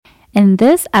In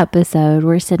this episode,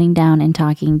 we're sitting down and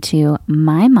talking to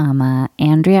my mama,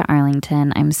 Andrea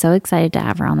Arlington. I'm so excited to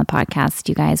have her on the podcast,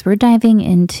 you guys. We're diving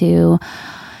into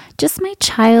just my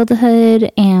childhood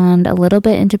and a little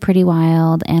bit into Pretty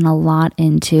Wild and a lot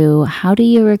into how do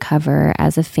you recover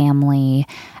as a family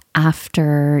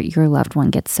after your loved one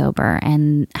gets sober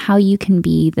and how you can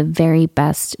be the very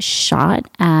best shot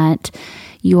at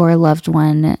your loved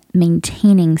one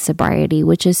maintaining sobriety,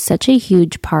 which is such a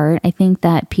huge part. I think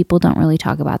that people don't really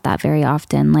talk about that very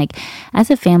often. Like,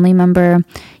 as a family member,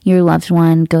 your loved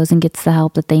one goes and gets the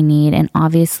help that they need. And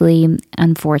obviously,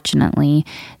 unfortunately,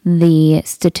 the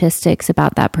statistics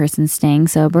about that person staying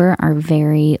sober are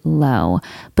very low.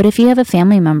 But if you have a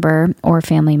family member or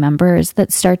family members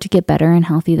that start to get better and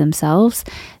healthy themselves,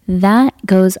 that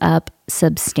goes up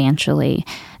substantially.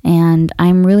 And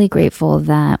I'm really grateful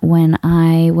that when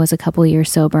I was a couple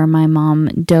years sober, my mom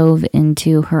dove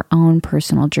into her own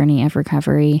personal journey of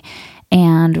recovery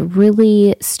and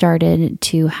really started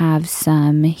to have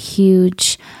some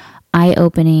huge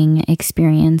eye-opening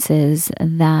experiences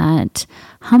that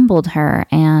humbled her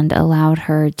and allowed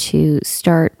her to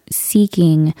start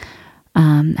seeking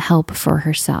help for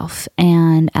herself.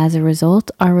 And as a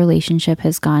result, our relationship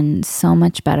has gone so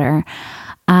much better.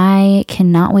 I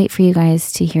cannot wait for you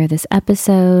guys to hear this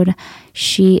episode.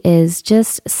 She is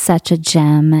just such a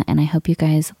gem, and I hope you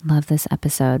guys love this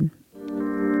episode.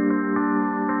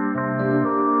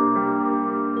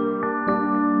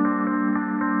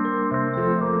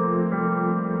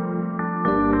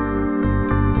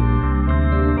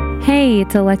 Hey,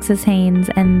 it's Alexis Haynes,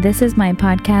 and this is my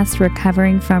podcast,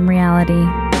 Recovering from Reality.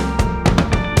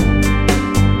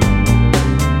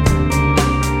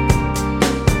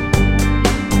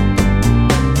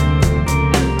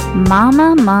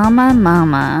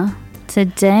 Mama.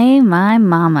 Today, my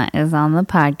mama is on the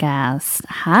podcast.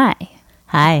 Hi.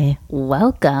 Hi.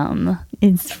 Welcome.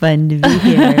 It's fun to be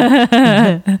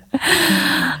here.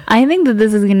 I think that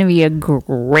this is going to be a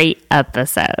great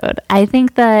episode. I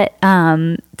think that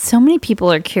so many people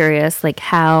are curious, like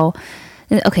how...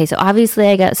 Okay, so obviously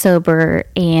I got sober,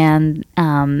 and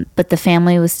but the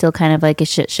family was still kind of like a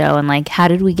shit show, and like, how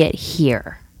did we get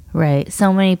here? Right.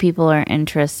 So many people are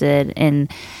interested in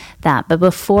that. But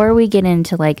before we get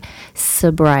into like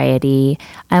sobriety,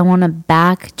 I want to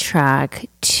backtrack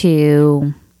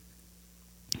to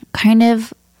kind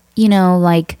of,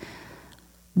 like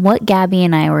what Gabby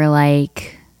and I were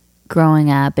like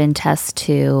growing up in test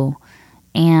 2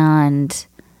 and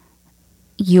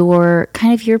your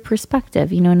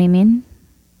perspective, you know what I mean?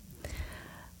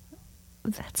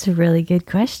 That's a really good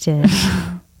question.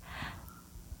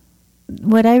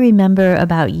 What I remember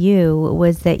about you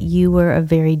was that you were a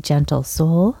very gentle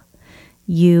soul.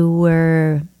 You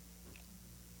were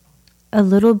a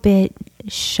little bit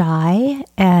shy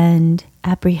and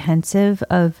apprehensive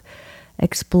of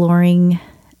exploring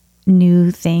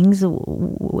new things,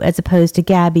 as opposed to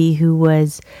Gabby, who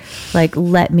was like,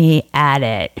 let me at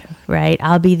it, right?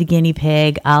 I'll be the guinea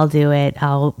pig. I'll do it.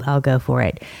 I'll go for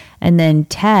it. And then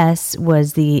Tess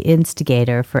was the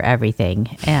instigator for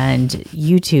everything. And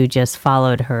you two just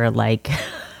followed her like,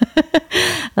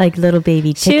 like little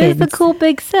baby chickens. She was the cool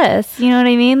big sis. You know what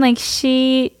I mean? Like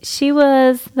she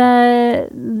was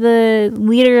the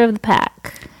leader of the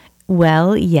pack.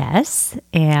 Well, yes,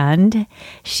 and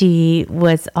she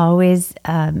was always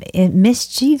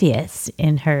mischievous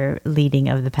in her leading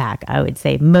of the pack. I would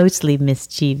say mostly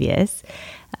mischievous.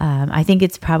 I think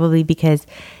it's probably because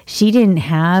she didn't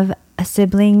have a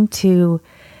sibling to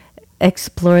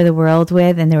explore the world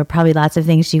with, and there were probably lots of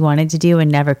things she wanted to do and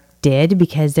never did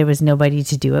because there was nobody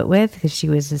to do it with, because she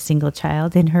was a single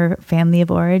child in her family of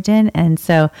origin. And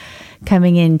so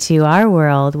coming into our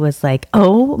world was like,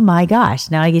 oh my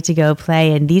gosh, now I get to go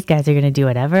play and these guys are going to do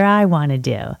whatever I want to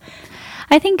do.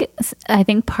 I think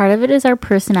part of it is our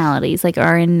personalities, like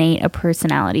our innate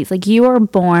personalities. Like you are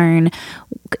born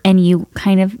and you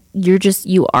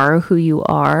are who you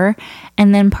are.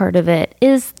 And then part of it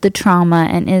is the trauma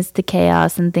and is the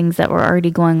chaos and things that were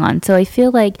already going on. So I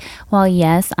feel like, while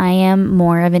yes, I am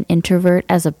more of an introvert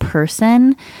as a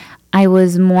person, I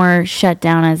was more shut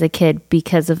down as a kid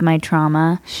because of my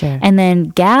trauma. Sure. And then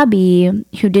Gabby,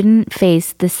 who didn't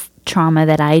face this trauma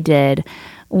that I did,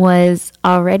 was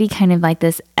already kind of like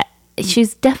this.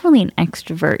 She's definitely an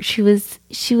extrovert. She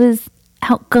was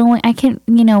outgoing.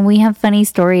 We have funny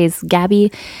stories.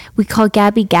 Gabby, we call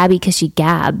Gabby because she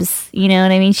gabs. You know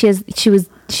what I mean? She's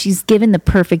given the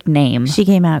perfect name. She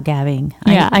came out gabbing.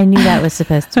 Yeah. I knew that was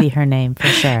supposed to be her name for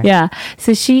sure. Yeah.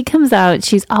 So she comes out.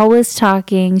 She's always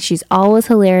talking. She's always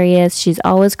hilarious. She's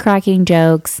always cracking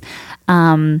jokes.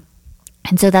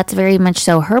 And so that's very much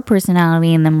so her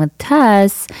personality. And then with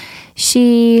Tess,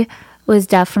 she was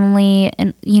definitely,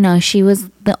 and she was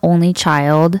the only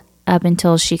child up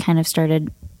until she kind of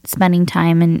started spending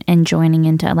time and joining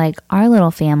into like our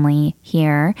little family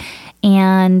here.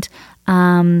 And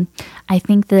I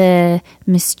think the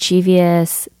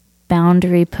mischievous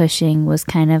boundary pushing was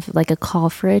kind of like a call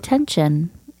for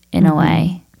attention in a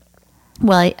way.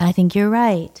 Well, I think you're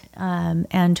right.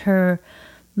 And her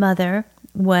mother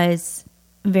was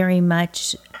very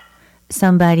much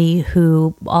somebody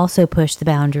who also pushed the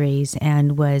boundaries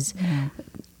and was,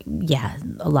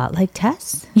 a lot like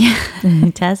Tess.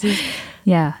 Yeah. Tess is.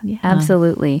 Yeah,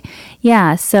 absolutely.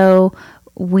 Yeah. So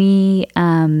we,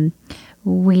 a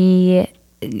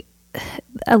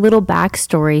little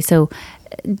backstory. So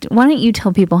why don't you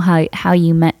tell people how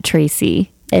you met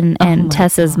Tracy and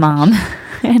Tessa's mom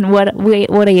and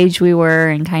what age we were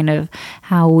and kind of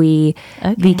how we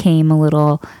became a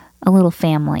little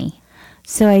family.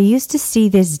 So I used to see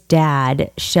this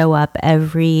dad show up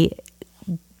every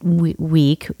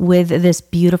week with this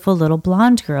beautiful little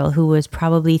blonde girl who was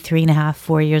probably 3.5,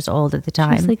 4 years old at the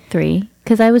time. She was like 3,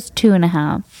 because I was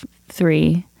 2.5,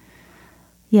 3.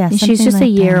 Yeah, and she's just like a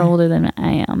year that. older than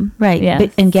I am. Right. Yeah.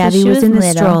 And Gabby so was in the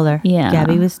little. stroller. Yeah.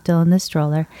 Gabby was still in the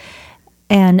stroller.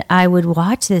 And I would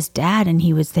watch this dad, and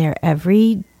he was there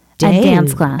every day.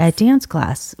 At dance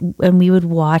class. And we would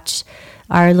watch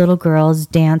our little girls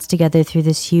dance together through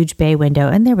this huge bay window.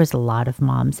 And there was a lot of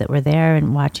moms that were there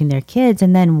and watching their kids.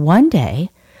 And then one day,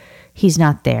 he's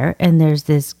not there. And there's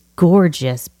this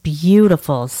gorgeous,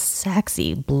 beautiful,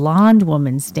 sexy, blonde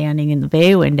woman standing in the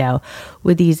bay window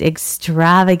with these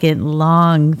extravagant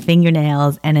long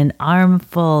fingernails and an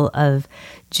armful of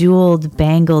jeweled,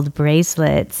 bangled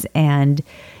bracelets and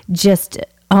just,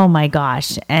 oh my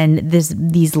gosh. And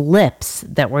these lips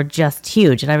that were just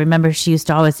huge. And I remember she used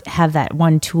to always have that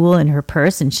one tool in her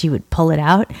purse, and she would pull it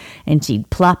out and she'd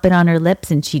plop it on her lips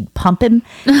and she'd pump him.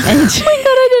 And oh my God,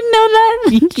 I didn't know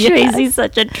that. Yes. Tracy's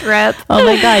such a trip. Oh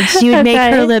my God. She would make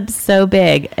her lips so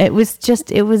big.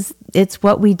 It's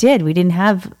what we did. We didn't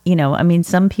have,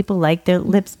 some people like their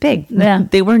lips big. Yeah.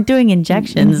 They weren't doing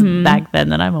injections back then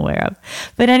that I'm aware of.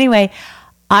 But anyway,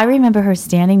 I remember her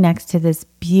standing next to this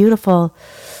beautiful,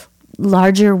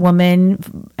 larger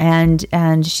woman,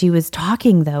 and she was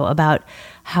talking, though, about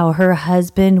how her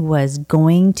husband was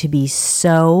going to be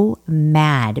so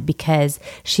mad because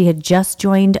she had just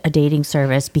joined a dating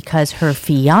service because her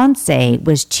fiance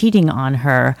was cheating on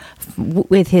her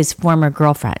with his former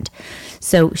girlfriend.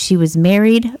 So she was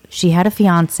married, she had a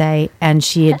fiance, and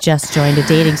she had just joined a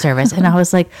dating service. And I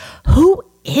was like, who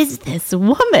is this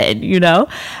woman?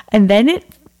 And then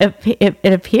it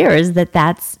appears that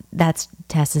that's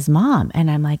Tess's mom.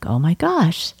 And I'm like, oh my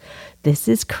gosh, this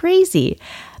is crazy.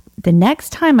 The next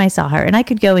time I saw her, and I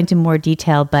could go into more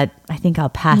detail, but I think I'll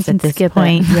pass at this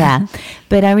point. Yeah.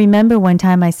 But I remember one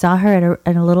time I saw her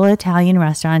at a little Italian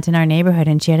restaurant in our neighborhood,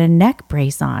 and she had a neck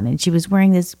brace on, and she was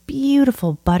wearing this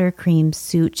beautiful buttercream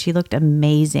suit. She looked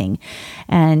amazing.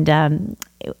 And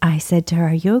I said to her,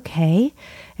 are you okay?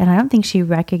 And I don't think she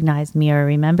recognized me or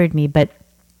remembered me, but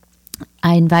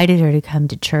I invited her to come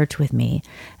to church with me,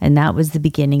 and that was the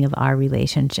beginning of our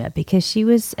relationship because she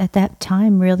was at that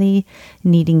time really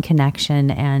needing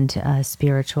connection and a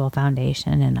spiritual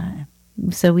foundation, and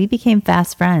so we became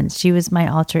fast friends. She was my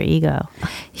alter ego.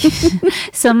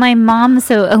 So my mom,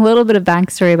 a little bit of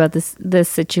backstory about this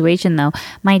situation though.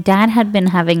 My dad had been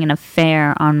having an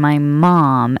affair on my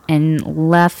mom and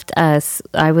left us.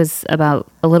 I was about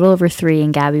a little over 3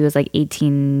 and Gabby was like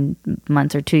 18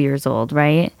 months or 2 years old,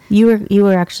 right? You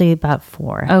were actually about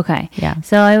 4. Okay. Yeah.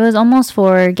 So I was almost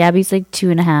 4. Gabby's like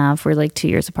 2.5. We're like 2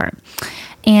 years apart.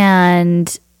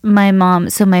 And my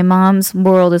mom's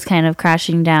world is kind of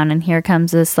crashing down, and here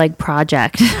comes this like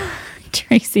project.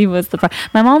 Tracy was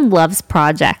my mom loves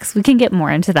projects. We can get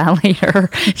more into that later.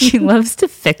 She loves to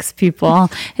fix people.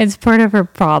 It's part of her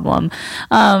problem.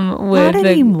 Not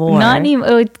anymore. Not anymore.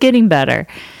 Oh, it's getting better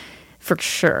for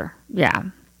sure. Yeah.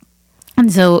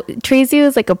 And so Tracy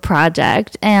was like a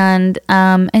project, and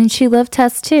she loved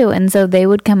Tess too. And so they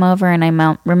would come over, and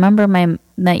I remember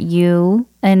that you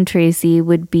and Tracy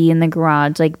would be in the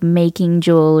garage, like making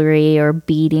jewelry or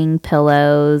beating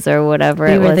pillows or whatever.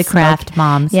 We were the craft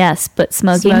moms. Yes, but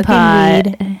smoking pot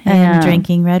weed and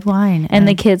drinking red wine. And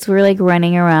the kids were like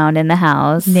running around in the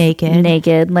house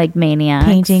naked like maniacs,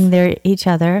 painting each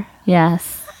other.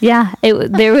 Yes, yeah.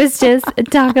 There was just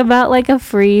talk about like a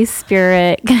free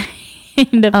spirit.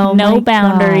 Kind of no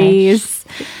boundaries.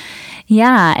 Gosh.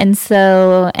 Yeah. And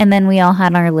then we all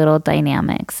had our little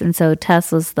dynamics. And so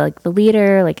Tess was like the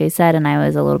leader, like I said, and I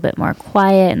was a little bit more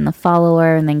quiet and the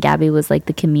follower. And then Gabby was like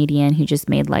the comedian who just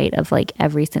made light of like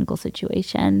every single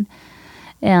situation.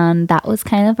 And that was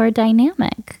kind of our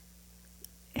dynamic.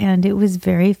 And it was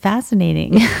very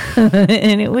fascinating.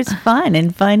 And it was fun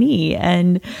and funny.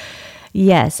 And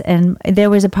yes, and there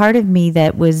was a part of me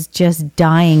that was just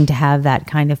dying to have that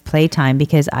kind of playtime,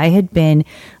 because I had been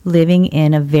living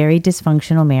in a very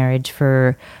dysfunctional marriage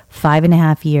for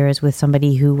 5.5 years with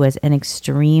somebody who was an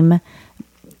extreme,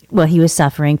 well, he was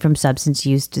suffering from substance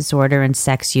use disorder and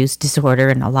sex use disorder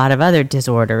and a lot of other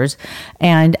disorders.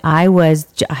 And I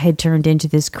had turned into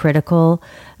this critical,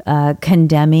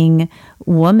 condemning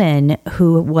woman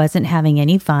who wasn't having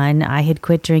any fun. I had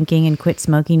quit drinking and quit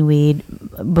smoking weed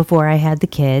before I had the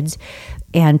kids.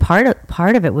 And part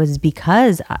of it was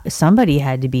because somebody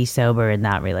had to be sober in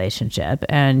that relationship.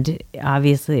 And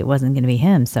obviously it wasn't going to be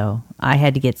him. So I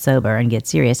had to get sober and get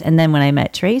serious. And then when I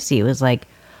met Tracy, it was like,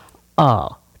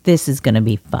 oh, this is going to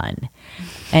be fun.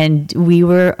 And we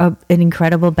were an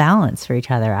incredible balance for each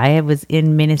other. I was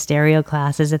in ministerial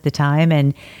classes at the time,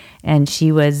 and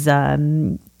she was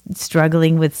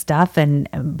struggling with stuff,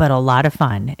 but a lot of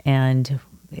fun. And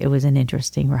it was an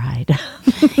interesting ride.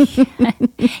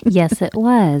 Yes, it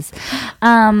was.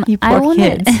 You poor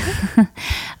kids.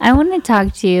 I want to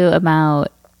talk to you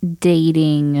about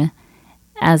dating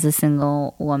as a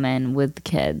single woman with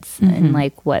kids, and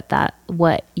like what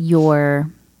your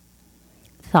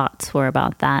thoughts were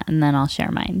about that, and then I'll share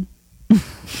mine.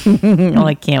 Oh,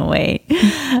 I can't wait.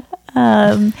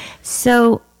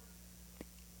 So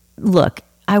look,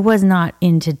 I was not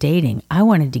into dating. I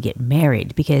wanted to get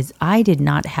married because I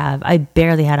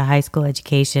barely had a high school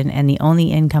education, and the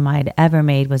only income I had ever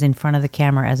made was in front of the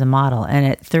camera as a model. And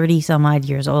at 30 some odd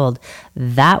years old,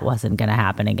 that wasn't going to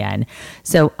happen again.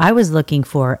 So I was looking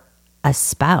for a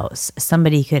spouse,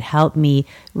 somebody who could help me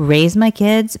raise my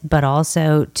kids, but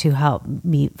also to help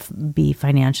me be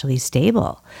financially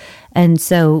stable. And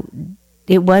so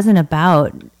it wasn't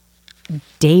about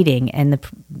dating and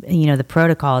the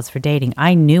protocols for dating.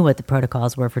 I knew what the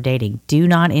protocols were for dating. Do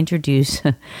not introduce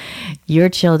your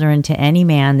children to any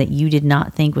man that you did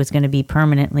not think was going to be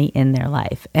permanently in their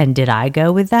life. And did I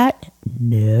go with that?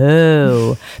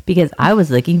 No, because I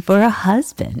was looking for a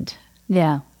husband.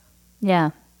 Yeah.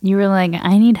 You were like,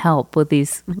 I need help with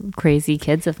these crazy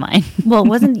kids of mine.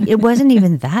 Well, it wasn't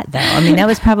even that though. I mean, that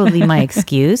was probably my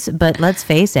excuse, but let's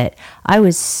face it. I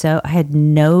had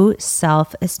no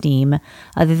self-esteem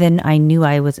other than I knew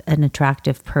I was an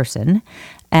attractive person.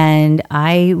 And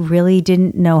I really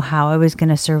didn't know how I was going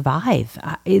to survive.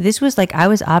 This was like I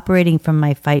was operating from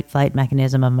my fight-flight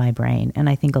mechanism of my brain. And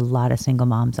I think a lot of single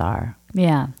moms are.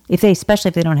 Yeah. Especially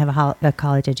if they don't have a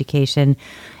college education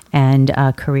and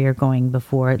a career going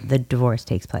before the divorce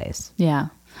takes place. Yeah.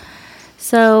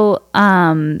 So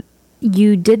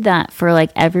you did that for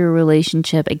like every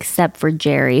relationship except for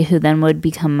Jerry, who then would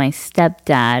become my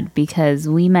stepdad, because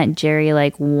we met Jerry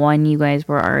like when you guys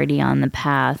were already on the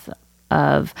path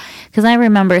of, because I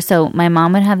remember, so my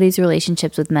mom would have these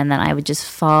relationships with men that I would just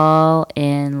fall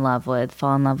in love with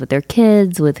their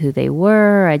kids, with who they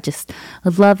were. I just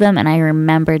would love them. And I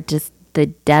remember just the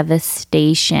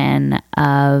devastation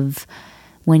of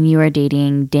when you were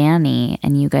dating Danny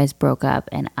and you guys broke up,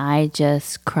 and I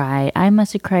just cried. I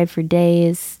must have cried for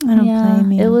days. I don't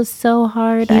blame you. It was so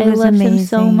hard. I loved him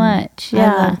so much.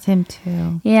 Yeah. I loved him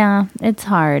too. Yeah, it's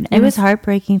hard. It was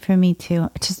heartbreaking for me too,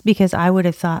 just because I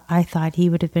thought he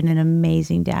would have been an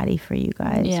amazing daddy for you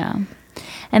guys. Yeah.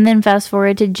 And then fast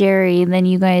forward to Jerry, then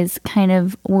you guys kind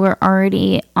of were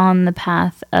already on the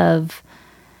path of,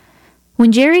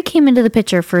 when Jerry came into the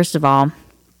picture, first of all,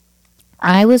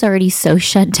 I was already so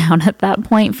shut down at that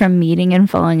point from meeting and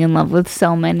falling in love with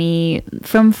so many,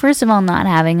 from first of all, not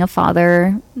having a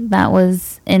father that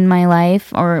was in my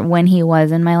life, or when he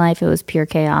was in my life, it was pure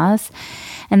chaos.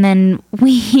 And then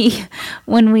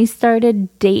when we started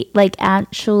by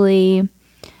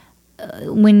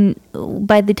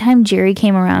the time Jerry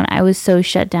came around, I was so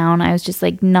shut down. I was just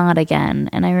like, not again.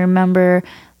 And I remember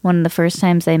one of the first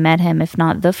times I met him, if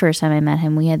not the first time I met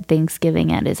him, we had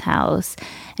Thanksgiving at his house.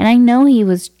 And I know he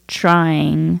was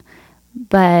trying,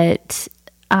 but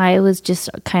I was just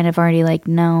kind of already like,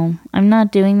 no, I'm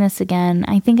not doing this again.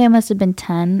 I think I must have been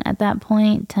 10 at that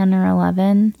point, 10 or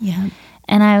 11. Yeah.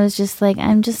 And I was just like,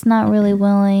 I'm just not really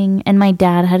willing. And my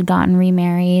dad had gotten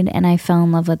remarried, and I fell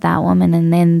in love with that woman,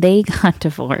 and then they got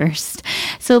divorced.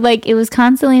 So like, it was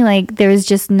constantly like, there was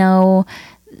just no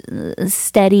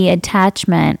steady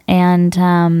attachment.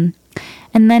 And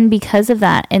And then because of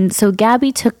that, and so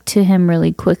Gabby took to him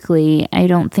really quickly. I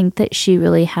don't think that she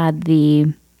really had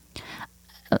the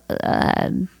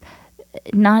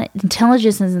not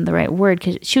intelligence isn't the right word,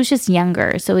 because she was just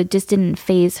younger, so it just didn't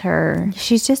faze her.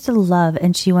 She's just a love,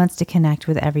 and she wants to connect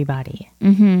with everybody.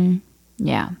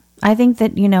 Yeah. I think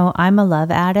that, I'm a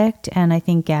love addict, and I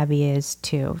think Gabby is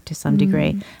too, to some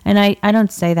degree. And I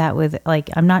don't say that with,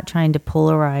 I'm not trying to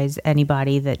polarize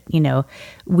anybody that,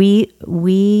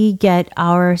 we get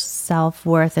our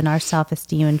self-worth and our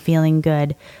self-esteem and feeling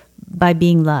good by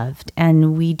being loved,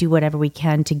 and we do whatever we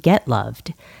can to get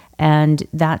loved. And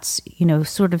that's,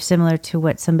 sort of similar to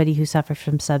what somebody who suffers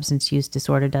from substance use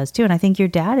disorder does too. And I think your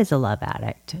dad is a love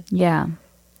addict. Yeah.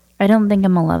 I don't think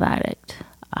I'm a love addict.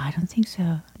 I don't think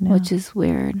so. No. Which is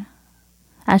weird.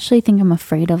 I actually think I'm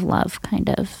afraid of love, kind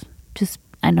of. Just,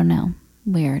 I don't know.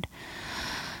 Weird.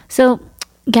 So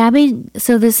Gabby,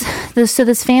 so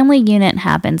this family unit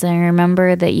happens. I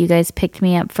remember that you guys picked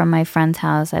me up from my friend's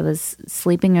house. I was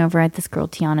sleeping over at this girl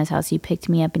Tiana's house. You picked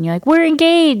me up and you're like, we're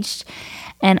engaged.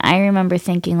 And I remember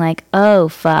thinking like, oh,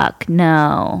 fuck,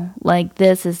 no. Like,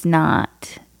 this is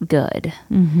not good.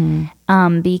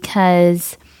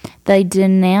 Because the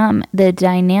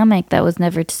dynamic that was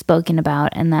never spoken about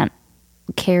and that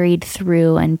carried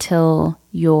through until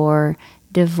your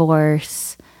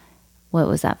divorce, what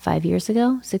was that, 5 years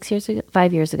ago? 6 years ago?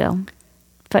 5 years ago.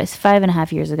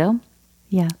 5.5 years ago.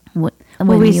 Yeah. When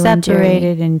we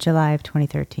separated in July of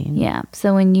 2013. Yeah.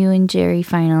 So when you and Jerry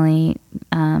finally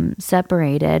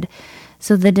separated,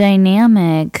 so the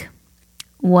dynamic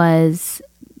was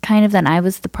kind of that I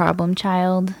was the problem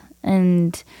child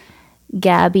and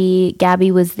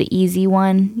Gabby was the easy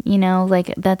one,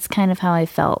 like that's kind of how I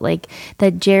felt, like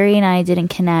that Jerry and I didn't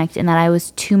connect and that I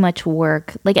was too much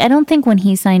work. Like, I don't think when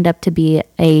he signed up to be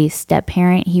a step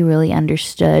parent, he really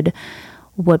understood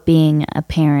what being a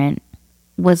parent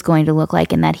was going to look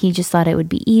like, and that he just thought it would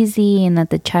be easy and that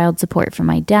the child support from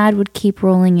my dad would keep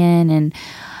rolling in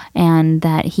and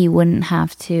that he wouldn't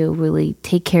have to really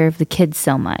take care of the kids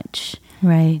so much.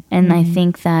 Right. And I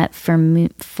think that for me,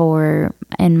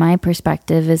 in my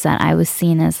perspective, is that I was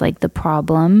seen as like the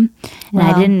problem and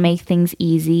I didn't make things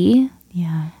easy.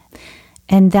 Yeah.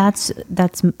 And that's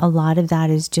a lot of that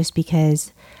is just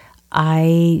because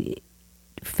I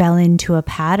fell into a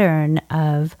pattern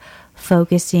of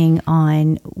focusing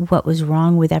on what was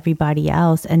wrong with everybody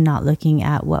else and not looking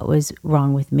at what was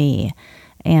wrong with me.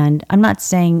 And I'm not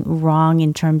saying wrong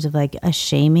in terms of like a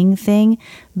shaming thing,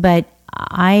 but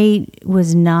I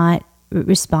was not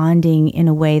responding in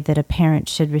a way that a parent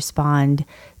should respond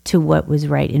to what was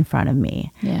right in front of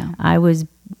me. Yeah.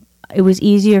 It was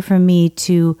easier for me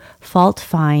to fault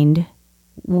find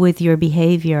with your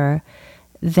behavior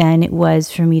than it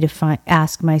was for me to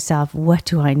ask myself, what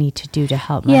do I need to do to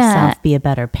help myself be a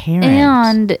better parent?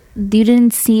 And you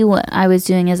didn't see what I was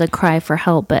doing as a cry for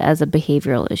help, but as a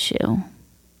behavioral issue.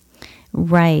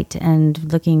 Right.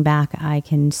 And looking back, I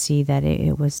can see that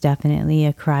it was definitely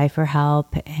a cry for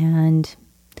help. And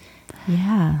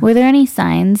yeah. Were there any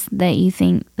signs that you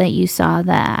think that you saw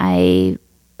that I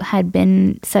had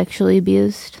been sexually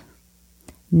abused?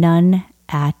 None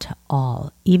at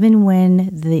all. Even when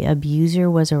the abuser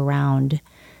was around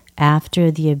after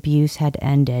the abuse had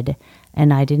ended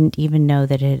and I didn't even know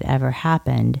that it had ever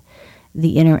happened,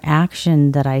 the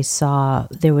interaction that I saw,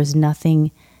 there was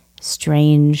nothing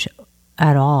strange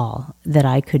at all that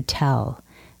I could tell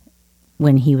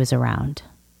when he was around.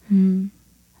 And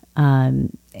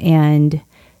it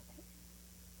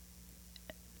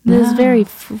was very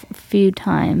few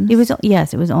times. It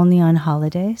was only on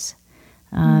holidays.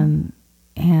 And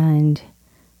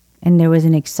there was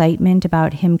an excitement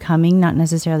about him coming, not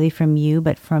necessarily from you,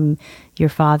 but from your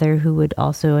father, who would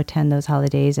also attend those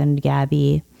holidays, and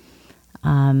Gabby.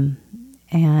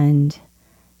 And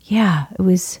yeah, it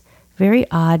was very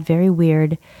odd, very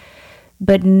weird.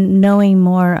 But knowing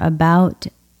more about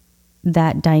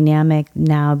that dynamic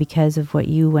now because of what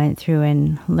you went through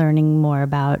and learning more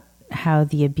about how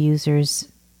the abusers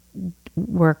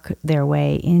work their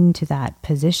way into that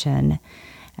position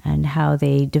and how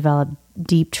they develop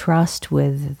deep trust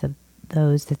with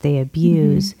those that they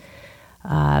abuse.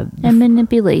 And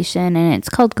manipulation, and it's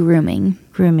called grooming.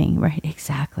 Grooming, right,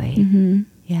 exactly.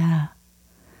 Yeah.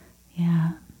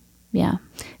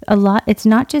 A lot, it's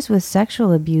not just with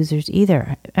sexual abusers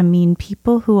either. I mean,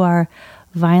 people who are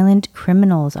violent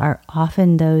criminals are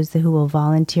often those who will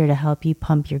volunteer to help you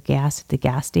pump your gas at the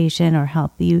gas station or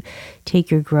help you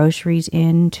take your groceries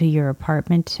into your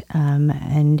apartment.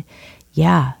 And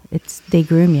they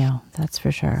groom you. That's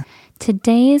for sure.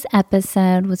 Today's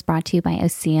episode was brought to you by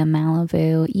Osea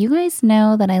Malibu. You guys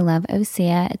know that I love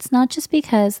Osea. It's not just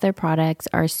because their products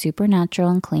are super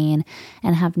natural and clean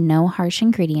and have no harsh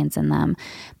ingredients in them,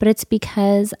 but it's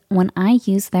because when I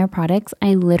use their products,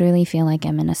 I literally feel like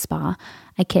I'm in a spa.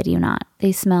 I kid you not.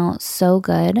 They smell so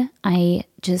good. I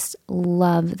just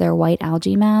love their white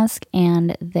algae mask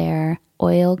and their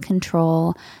oil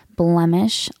control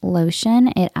blemish lotion.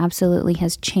 It absolutely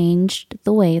has changed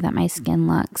the way that my skin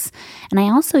looks. And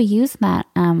I also use that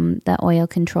the oil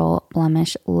control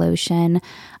blemish lotion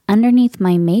underneath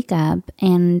my makeup,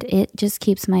 and it just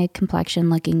keeps my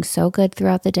complexion looking so good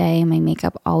throughout the day. My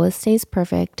makeup always stays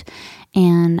perfect,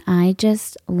 and I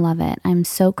just love it. I'm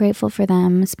so grateful for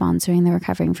them sponsoring the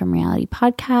Recovering from Reality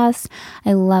podcast.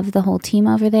 I love the whole team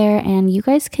over there, and you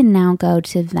guys can now go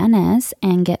to Venice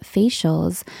and get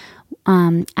facials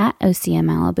at Osea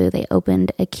Malibu. They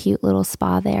opened a cute little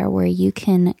spa there where you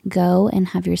can go and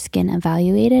have your skin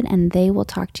evaluated, and they will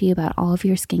talk to you about all of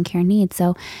your skincare needs.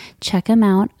 So check them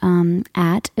out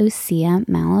at Osea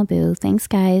Malibu. Thanks,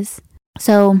 guys.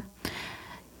 So,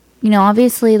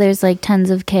 obviously there's like tons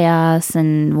of chaos,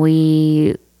 and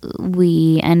we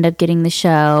end up getting the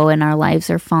show and our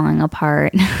lives are falling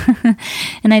apart.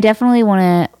 And I definitely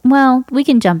want to, we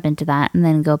can jump into that and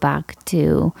then go back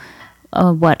to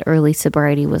what early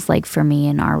sobriety was like for me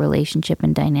and our relationship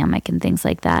and dynamic and things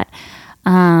like that.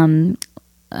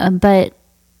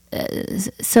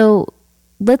 So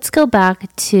let's go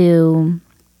back to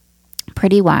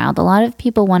Pretty Wild. A lot of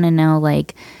people want to know,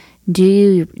 like,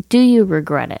 do you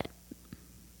regret it?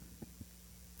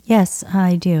 Yes,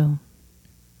 I do.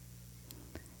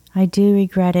 I do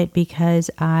regret it because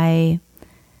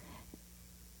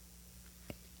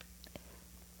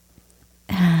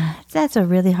that's a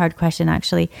really hard question,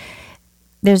 actually.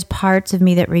 There's parts of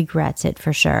me that regrets it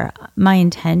for sure. My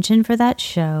intention for that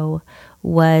show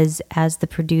was, as the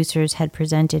producers had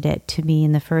presented it to me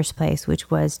in the first place, which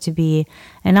was to be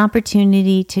an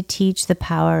opportunity to teach the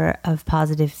power of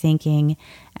positive thinking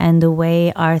and the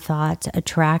way our thoughts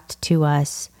attract to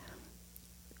us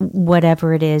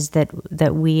whatever it is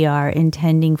that we are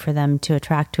intending for them to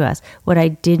attract to us. What I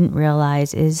didn't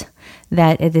realize is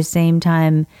that at the same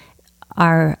time,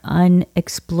 our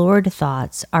unexplored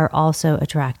thoughts are also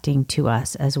attracting to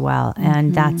us as well.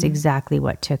 And that's exactly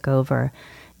what took over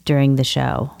during the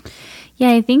show. Yeah,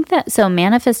 I think that, so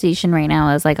manifestation right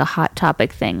now is like a hot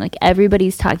topic thing. Like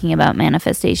everybody's talking about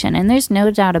manifestation, and there's no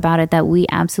doubt about it that we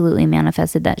absolutely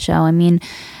manifested that show. I mean,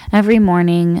 every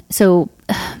morning. So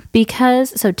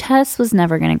Tess was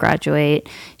never going to graduate.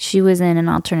 She was in an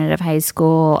alternative high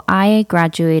school. I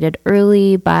graduated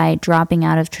early by dropping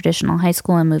out of traditional high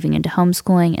school and moving into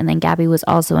homeschooling. And then Gabby was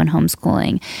also in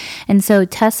homeschooling. And so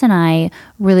Tess and I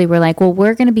really were like, well,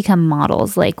 we're going to become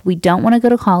models. Like, we don't want to go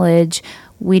to college.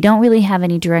 We don't really have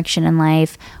any direction in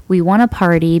life. We want to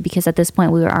party, because at this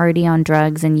point we were already on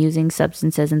drugs and using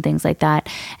substances and things like that.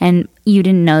 And you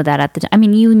didn't know that at the time. I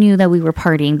mean, you knew that we were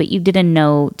partying, but you didn't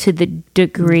know to the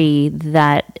degree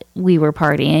that we were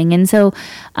partying. And so,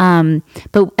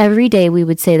 but every day we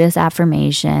would say this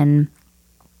affirmation.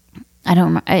 I don't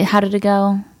remember. How did it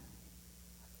go?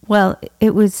 Well,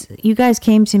 it was, you guys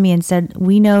came to me and said,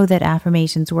 we know that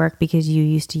affirmations work because you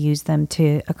used to use them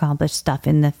to accomplish stuff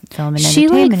in the film and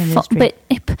entertainment industry.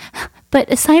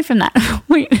 But aside from that,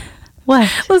 wait,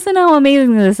 what? Listen how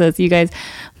amazing this is, you guys.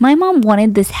 My mom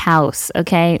wanted this house,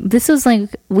 okay? This was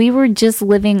like, we were just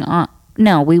living on,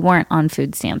 no, we weren't on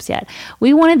food stamps yet.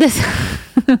 We wanted this...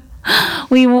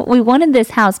 We wanted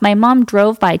this house. My mom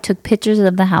drove by, took pictures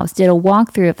of the house, did a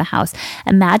walkthrough of the house,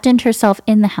 imagined herself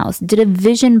in the house, did a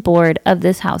vision board of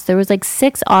this house. There was like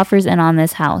 6 offers in on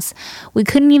this house. We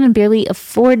couldn't even barely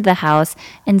afford the house,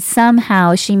 and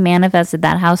somehow she manifested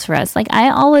that house for us. Like, I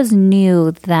always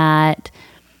knew that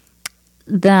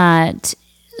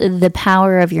the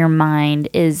power of your mind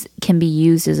can be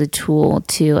used as a tool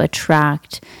to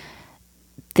attract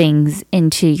things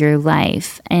into your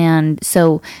life. And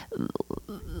so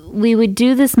we would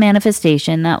do this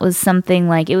manifestation that was something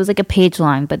like, it was like a page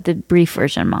long, but the brief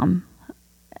version, Mom.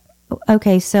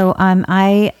 Okay, so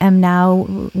I am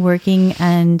now working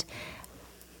and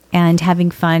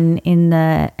having fun in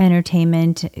the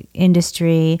entertainment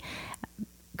industry,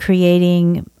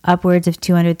 creating upwards of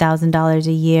 $200,000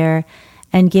 a year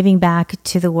and giving back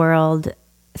to the world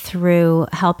through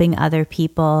helping other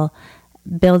people,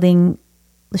 building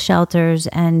shelters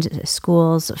and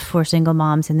schools for single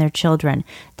moms and their children.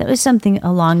 That was something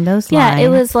along those lines. Yeah, it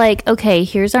was like, okay,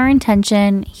 here's our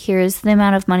intention. Here's the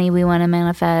amount of money we want to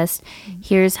manifest.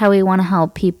 Here's how we want to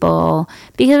help people.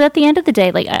 Because at the end of the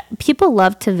day, like, people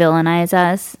love to villainize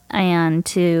us and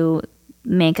to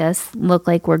make us look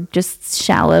like we're just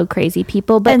shallow, crazy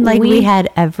people. But and like we had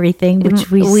everything,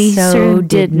 which we so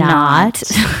did not.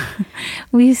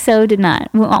 We so did not.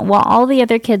 While all the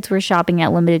other kids were shopping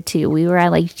at Limited Too, we were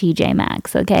at like TJ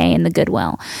Maxx, okay, in the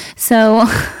Goodwill. So,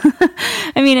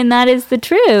 I mean, and that is the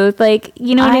truth. Like,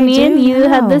 you know what I mean? You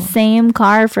had the same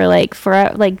car for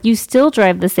you still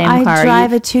drive the same car. I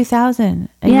drive a 2000.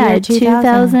 A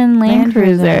 2000 Land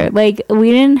Cruiser. Like,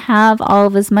 we didn't have all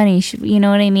of this money. You know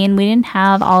what I mean? We didn't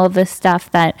have all of this stuff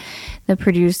that the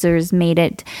producers made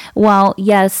it. Well,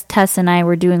 yes, Tess and I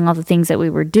were doing all the things that we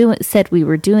were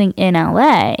doing in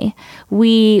LA.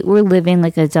 We were living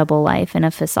like a double life in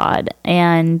a facade,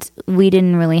 and we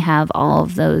didn't really have all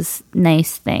of those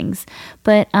nice things.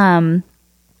 But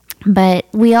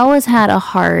we always had a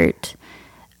heart.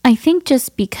 I think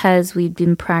just because we've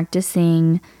been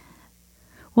practicing.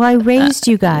 Well, I raised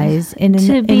you guys in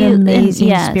an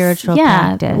amazing spiritual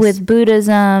practice with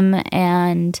Buddhism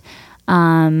and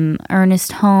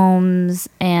Ernest Holmes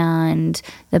and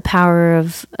the power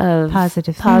of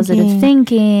positive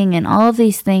thinking and all of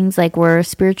these things, like, were a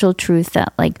spiritual truth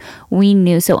that, like, we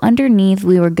knew. So underneath,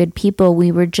 we were good people.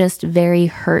 We were just very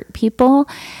hurt people,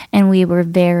 and we were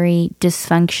very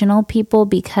dysfunctional people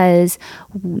because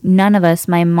none of us,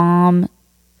 my mom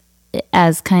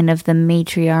as kind of the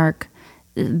matriarch,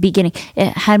 beginning,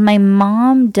 had my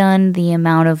mom done the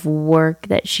amount of work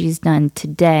that she's done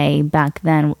today, back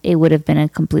then it would have been a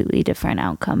completely different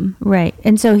outcome. Right.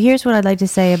 And so here's what I'd like to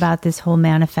say about this whole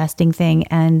manifesting thing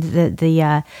and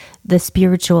the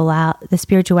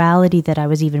spirituality that I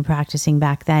was even practicing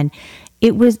back then.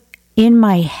 It was in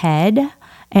my head,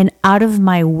 and out of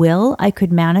my will I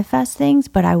could manifest things,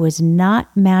 but I was not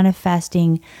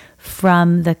manifesting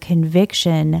from the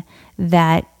conviction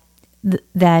that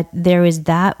there is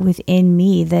that within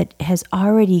me that has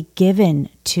already given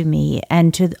to me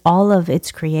and to all of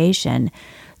its creation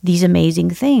these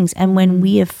amazing things. And when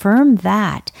we affirm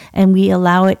that and we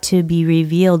allow it to be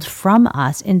revealed from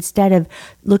us instead of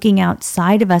looking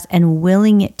outside of us and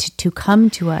willing it to come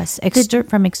to us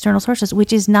from external sources,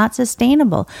 which is not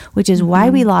sustainable, which is why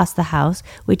we lost the house,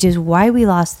 which is why we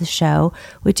lost the show,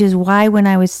 which is why when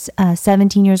I was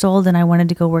 17 years old and I wanted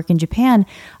to go work in Japan,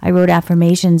 I wrote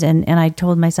affirmations and I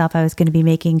told myself I was going to be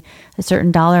making a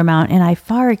certain dollar amount, and I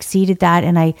far exceeded that,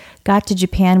 and I got to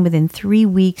Japan within 3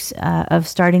 weeks of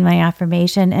starting my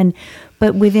affirmation,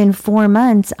 but within 4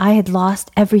 months I had lost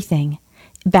everything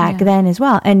back then as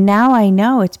well. And now I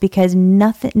know it's because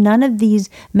none of these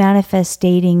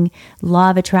manifesting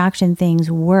law of attraction things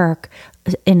work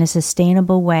in a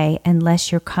sustainable way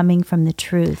unless you're coming from the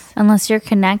truth. Unless you're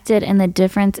connected, and the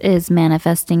difference is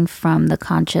manifesting from the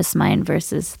conscious mind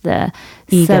versus the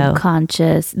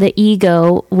subconscious. The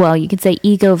ego, well, you could say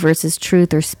ego versus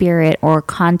truth or spirit, or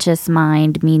conscious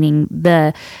mind, meaning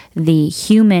the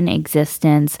human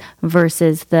existence,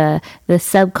 versus the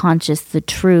subconscious, the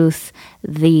truth,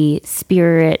 the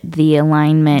spirit, the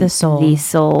alignment, the soul,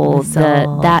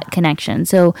 that connection.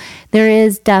 So there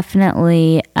is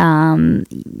definitely,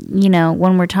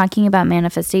 when we're talking about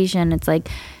manifestation, it's like,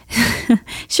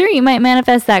 sure, you might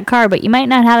manifest that car, but you might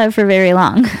not have it for very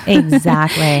long.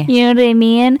 Exactly. You know what I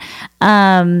mean?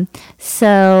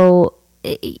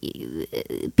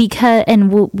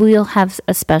 We'll have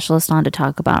a specialist on to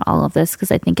talk about all of this,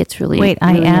 because I think it's really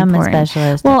I am important. A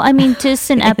specialist. Well, I mean, just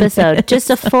an episode, just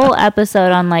a full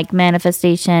episode on like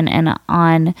manifestation, and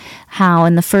on how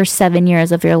in the first 7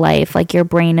 years of your life, like, your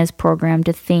brain is programmed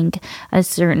to think a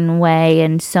certain way,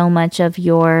 and so much of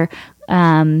your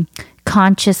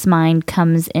conscious mind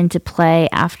comes into play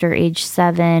after age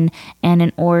 7, and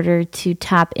in order to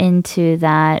tap into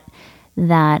that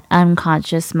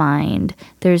unconscious mind,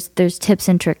 there's tips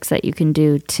and tricks that you can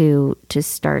do to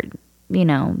start,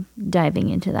 diving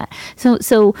into that.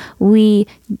 So we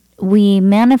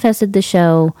manifested the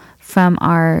show from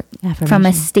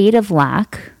a state of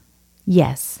lack.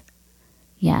 Yes.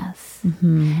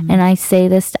 Mm-hmm. And I say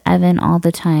this to Evan all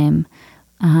the time.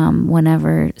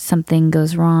 Whenever something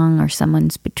goes wrong or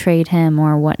someone's betrayed him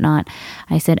or whatnot,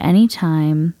 I said,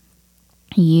 anytime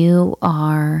you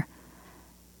are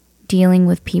dealing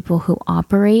with people who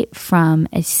operate from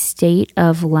a state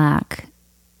of lack,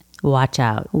 watch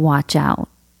out,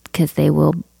 because they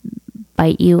will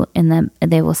bite you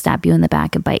they will stab you in the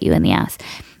back and bite you in the ass.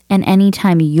 And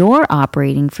anytime you're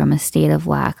operating from a state of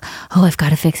lack, oh, I've got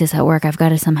to fix this at work. I've got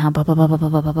to somehow, blah, blah, blah, blah, blah,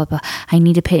 blah, blah, blah, blah. I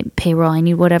need to pay payroll. I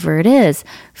need whatever it is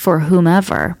for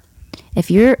whomever. If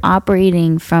you're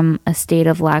operating from a state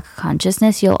of lack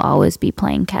consciousness, you'll always be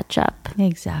playing catch up.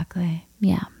 Exactly.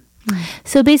 Yeah.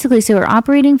 So basically, we're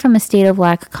operating from a state of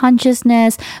lack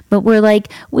consciousness, but we're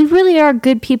like, we really are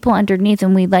good people underneath,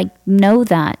 and we like know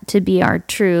that to be our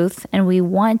truth, and we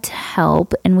want to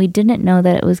help, and we didn't know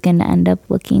that it was going to end up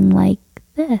looking like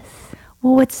this.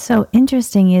 Well, what's so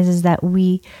interesting is that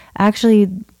we actually,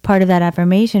 part of that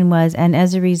affirmation was, and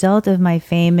as a result of my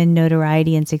fame and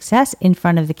notoriety and success in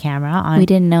front of the camera, we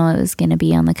didn't know it was going to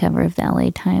be on the cover of the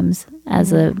LA Times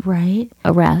as a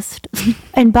arrest.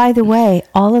 And by the way,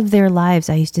 all of their lives,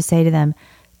 I used to say to them,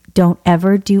 don't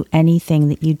ever do anything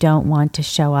that you don't want to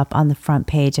show up on the front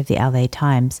page of the LA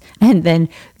Times. And then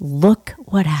look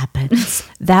what happens.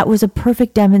 That was a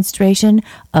perfect demonstration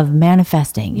of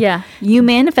manifesting. Yeah. You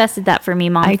manifested that for me,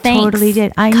 Mom. I Thanks. Totally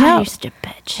did. I God, know. You're such a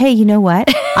bitch. Hey, you know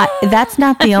what? That's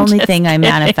not the only thing I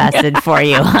manifested for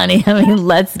you, honey. I mean,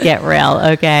 let's get real,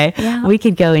 okay? Yeah. We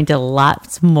could go into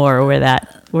lots more where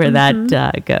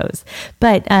that goes.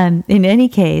 But in any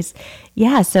case,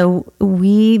 yeah, so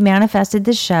we manifested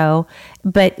the show,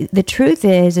 but the truth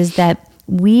is that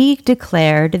we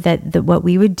declared that what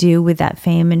we would do with that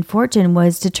fame and fortune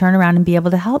was to turn around and be able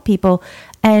to help people.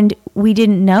 And we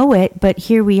didn't know it, but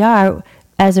here we are.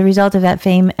 As a result of that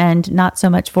fame and not so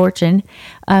much fortune,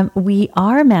 we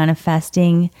are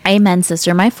manifesting. Amen,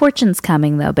 sister. My fortune's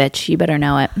coming, though, bitch. You better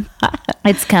know it.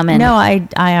 It's coming. No, I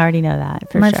already know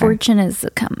that for My sure. fortune is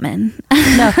coming.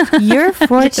 No, your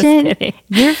fortune.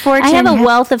 Your fortune. I have a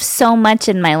wealth of so much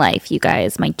in my life, you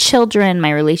guys. My children, my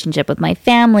relationship with my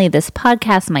family, this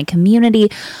podcast, my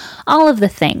community, all of the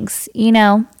things. You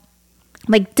know,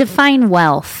 like define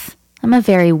wealth. I'm a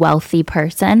very wealthy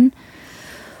person.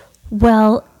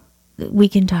 Well, we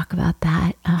can talk about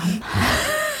that.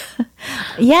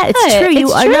 Yeah, it's true.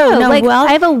 You are true. Like, wealth.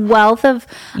 I have a wealth of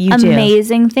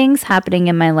amazing things happening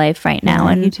in my life right now,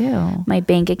 Yeah, and you do. My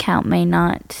bank account may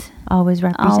not always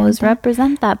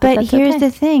represent that. But here's the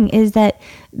thing: is that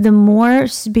the more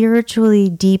spiritually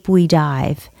deep we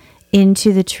dive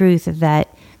into the truth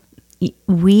that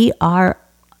we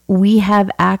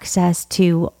have access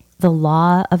to the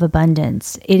law of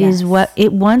abundance. It is what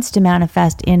it wants to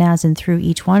manifest in us and through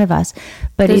each one of us.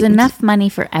 But there's enough money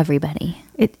for everybody.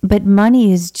 But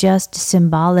money is just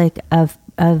symbolic of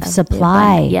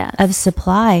supply, of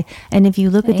supply. And if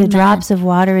you look at the drops of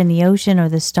water in the ocean or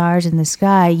the stars in the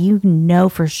sky, you know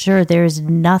for sure there's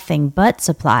nothing but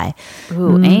supply.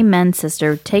 Ooh, amen,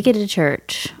 sister. Take it to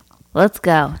church. Let's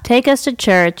go. Take us to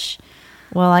church.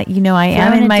 Well, I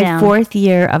am in my fourth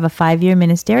year of a 5-year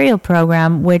ministerial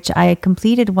program, which I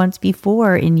completed once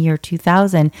before in year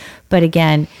 2000. But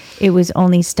again, it was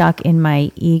only stuck in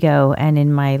my ego and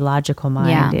in my logical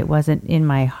mind. Yeah. It wasn't in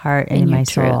my heart and in my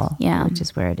soul, which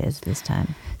is where it is this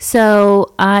time.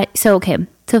 So okay.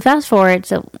 So fast forward.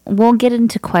 So we'll get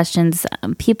into questions.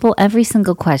 Every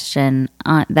single question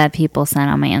that people sent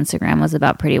on my Instagram was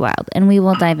about Pretty Wild, and we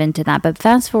will dive into that. But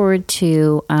fast forward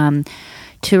to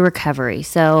recovery.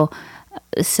 So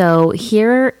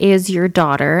here is your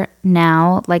daughter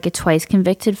now, like a twice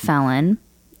convicted felon.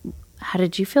 How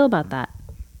did you feel about that?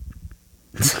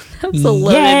 That was a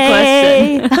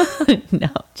loaded question. No,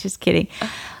 just kidding.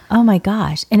 Oh my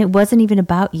gosh. And it wasn't even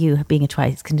about you being a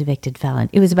twice convicted felon.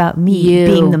 It was about me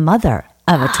being the mother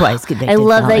of a twice convicted felon. I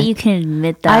love that you can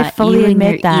admit that. I fully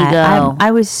admit that.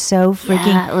 I was so freaking...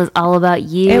 Yeah, it was all about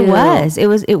you. It was.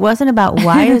 It wasn't about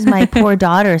why is my poor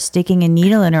daughter sticking a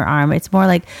needle in her arm. It's more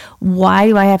like, why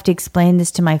do I have to explain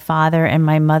this to my father and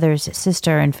my mother's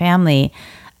sister and family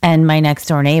and my next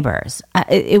door neighbors?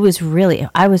 It was really...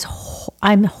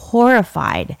 I'm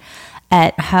horrified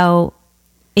at how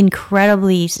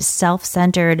incredibly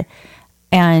self-centered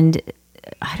and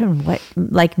I don't know what,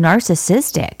 like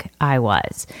narcissistic I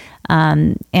was.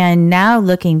 And now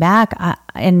looking back,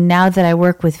 and now that I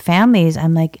work with families,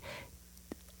 I'm like,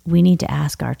 we need to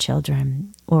ask our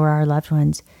children or our loved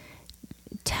ones,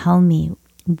 tell me,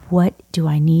 what do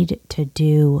I need to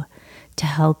do to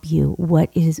help you? What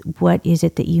is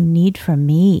it that you need from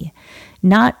me?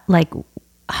 Not like,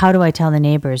 how do I tell the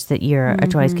neighbors that you're a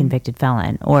twice convicted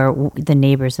felon, or the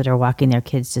neighbors that are walking their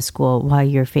kids to school while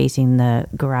you're facing the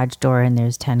garage door and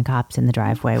there's 10 cops in the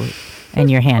driveway and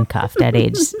you're handcuffed at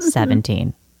age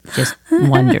 17? Just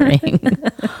wondering.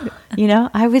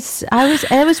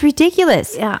 It was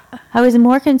ridiculous. Yeah. I was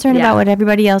more concerned about what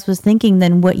everybody else was thinking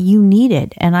than what you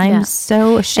needed. And I'm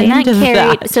so ashamed of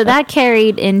that. So that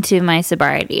carried into my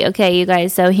sobriety. Okay, you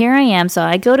guys. So here I am. So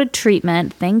I go to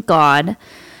treatment. Thank God.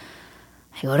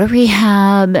 I go to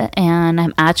rehab and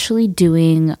I'm actually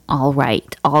doing all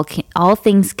right. All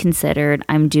things considered,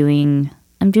 I'm doing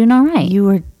all right. You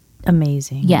were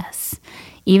amazing. Yes.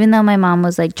 Even though my mom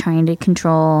was like trying to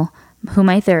control who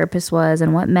my therapist was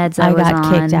and what meds I was on. I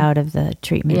got kicked out of the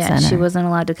treatment center. Yeah, she wasn't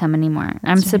allowed to come anymore.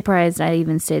 I'm surprised I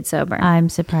even stayed sober. I'm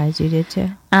surprised you did too.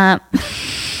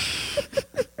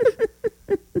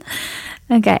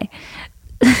 Okay.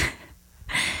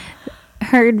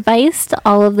 Her advice to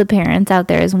all of the parents out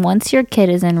there is once your kid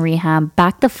is in rehab,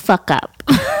 back the fuck up.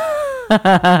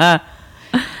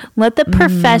 Let the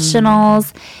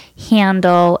professionals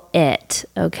handle it.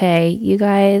 Okay, you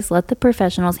guys, let the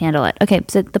professionals handle it. Okay,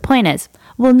 so the point is,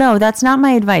 well, no, that's not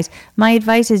my advice. My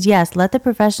advice is, yes, let the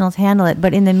professionals handle it.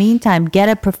 But in the meantime, get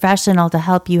a professional to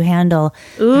help you handle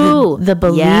the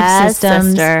belief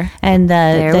systems and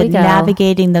the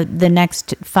navigating the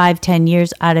next 5-10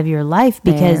 years out of your life.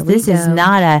 Because this is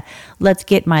not a, let's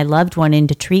get my loved one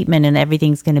into treatment and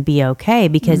everything's going to be okay.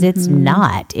 Because it's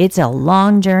not. It's a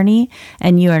long journey.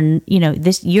 And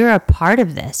you're a part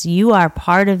of this. You are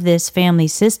part of this family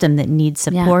system that needs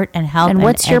support and help and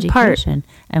what's education. your part?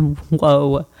 And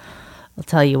whoa, I'll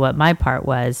tell you what my part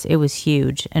was. It was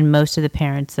huge. And most of the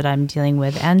parents that I'm dealing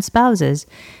with and spouses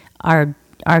are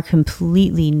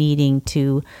completely needing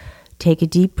to take a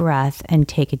deep breath and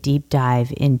take a deep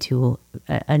dive into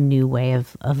a new way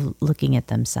of looking at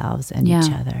themselves and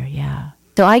each other. Yeah.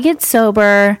 So I get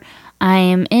sober. I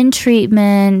am in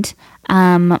treatment.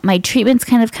 My treatment's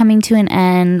kind of coming to an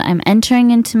end. I'm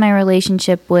entering into my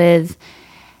relationship with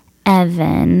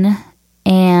Evan.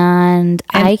 And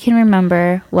I can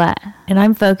remember what. And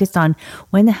I'm focused on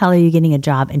when the hell are you getting a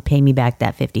job and pay me back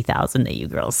that $50,000 that you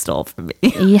girls stole from me?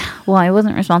 Yeah. Well, I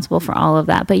wasn't responsible for all of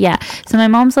that. But yeah. So my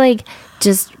mom's like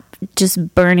just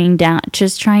burning down,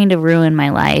 just trying to ruin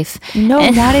my life. No,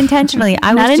 not intentionally.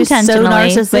 I was just so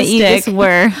narcissistic. But you just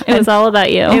were. It was all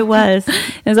about you. It was.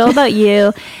 It was all about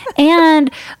you.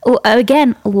 And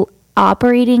again,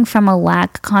 operating from a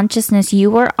lack consciousness,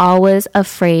 you were always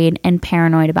afraid and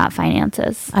paranoid about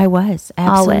finances. I was,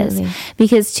 absolutely. Always.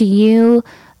 Because to you,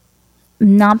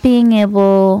 not being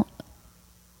able,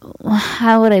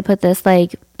 how would I put this?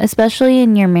 Like, especially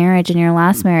in your marriage, in your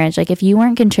last marriage, like if you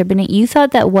weren't contributing, you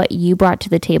thought that what you brought to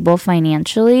the table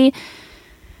financially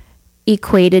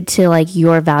equated to like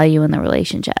your value in the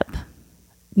relationship.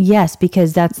 Yes,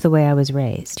 because that's the way I was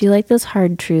raised. Do you like those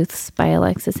Hard Truths by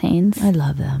Alexis Haynes? I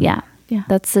love them. Yeah.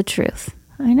 That's the truth.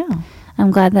 I know.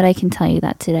 I'm glad that I can tell you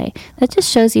that today. That just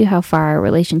shows you how far our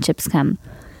relationships come.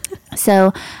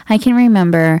 So I can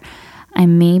remember I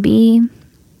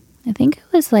think it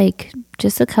was like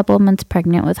just a couple of months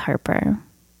pregnant with Harper.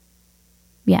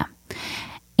 Yeah.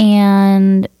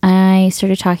 And I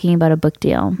started talking about a book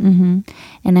deal. Mm-hmm.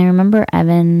 And I remember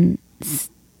Evan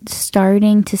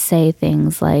starting to say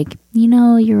things like,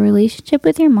 your relationship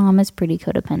with your mom is pretty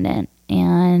codependent.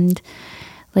 And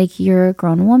like, you're a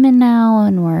grown woman now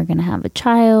and we're going to have a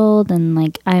child. And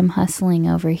like, I'm hustling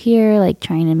over here, like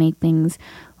trying to make things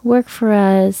work for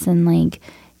us. And like,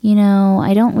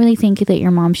 I don't really think that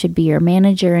your mom should be your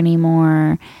manager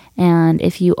anymore. And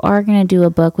if you are going to do a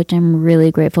book, which I'm really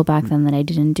grateful back then that I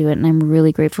didn't do it. And I'm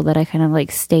really grateful that I kind of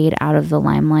like stayed out of the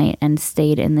limelight and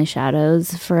stayed in the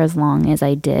shadows for as long as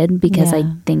I did, because I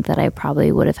think that I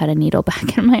probably would have had a needle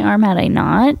back in my arm had I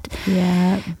not.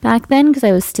 Yeah. Back then, because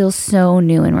I was still so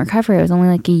new in recovery. I was only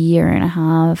like a year and a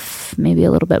half, maybe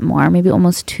a little bit more, maybe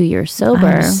almost 2 years sober.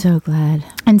 I'm so glad.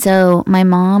 And so my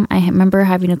mom, I remember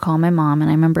having to call my mom,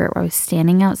 and I remember I was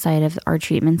standing outside of our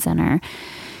treatment center,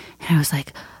 and I was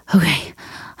like, okay,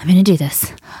 I'm going to do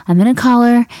this. I'm going to call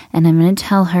her and I'm going to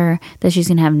tell her that she's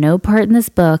going to have no part in this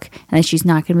book and that she's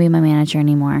not going to be my manager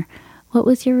anymore. What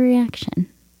was your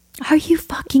reaction? Are you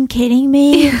fucking kidding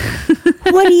me?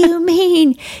 What do you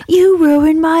mean? You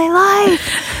ruined my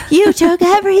life. You took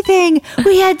everything.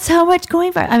 We had so much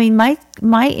going for it. I mean, my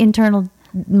internal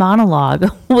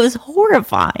monologue was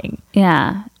horrifying.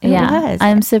 Yeah. It was.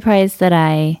 I'm surprised that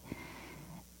I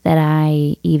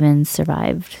even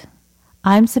survived.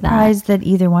 I'm surprised that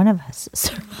either one of us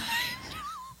survived.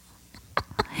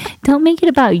 Don't make it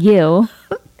about you.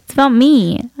 It's about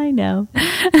me. I know.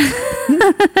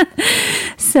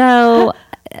 So,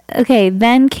 okay,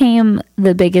 then came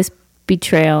the biggest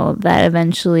betrayal that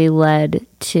eventually led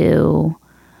to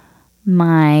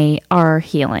our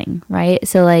healing, right?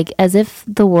 So like, as if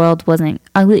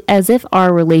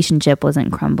our relationship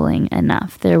wasn't crumbling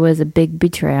enough, there was a big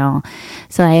betrayal.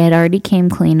 So I had already came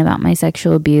clean about my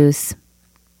sexual abuse.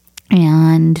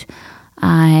 And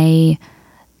I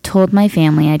told my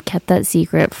family. I'd kept that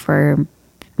secret for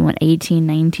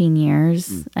 19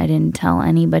 years. I didn't tell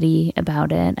anybody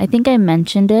about it. I think I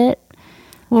mentioned it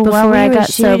Well, before I got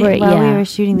sober. While we were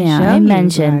shooting the show, I you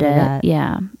mentioned brought it. up.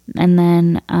 Yeah. And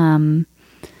then,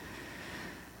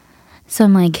 so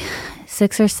I'm like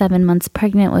 6 or 7 months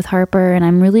pregnant with Harper, and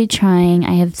I'm really trying.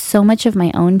 I have so much of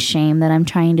my own shame that I'm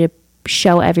trying to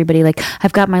show everybody, like,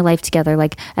 I've got my life together.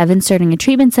 Like, Evan's starting a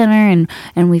treatment center,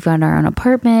 and we've got our own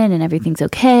apartment, and everything's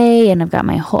okay, and I've got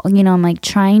my whole, I'm like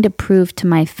trying to prove to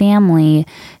my family,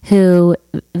 who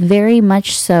very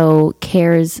much so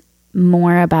cares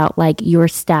more about like your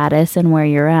status and where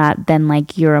you're at than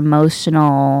like your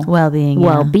emotional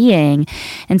well-being.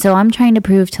 And so I'm trying to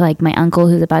prove to like my uncle,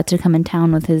 who's about to come in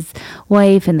town with his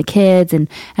wife and the kids and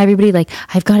everybody, like,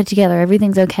 I've got it together,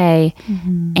 everything's okay.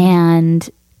 And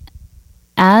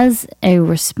as a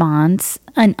response,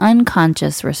 an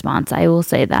unconscious response, I will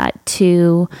say that,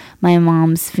 to my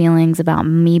mom's feelings about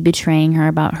me betraying her,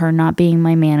 about her not being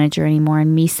my manager anymore,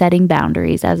 and me setting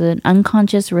boundaries, as an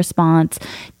unconscious response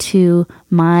to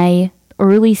my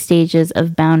early stages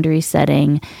of boundary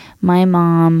setting, my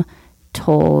mom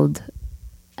told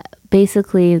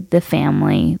basically the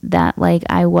family that like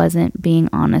I wasn't being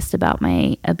honest about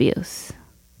my abuse.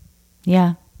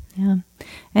 Yeah.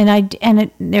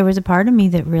 And there was a part of me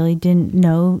that really didn't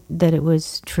know that it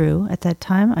was true at that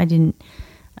time. I didn't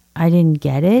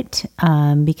get it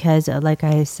because, like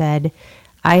I said,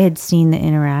 I had seen the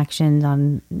interactions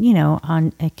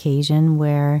on occasion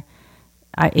where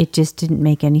it just didn't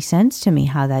make any sense to me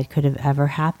how that could have ever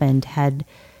happened had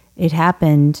it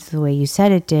happened the way you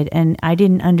said it did. And I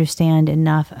didn't understand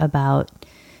enough about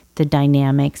the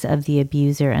dynamics of the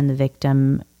abuser and the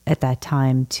victim at that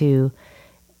time to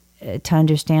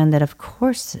understand that, of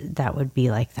course, that would be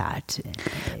like that.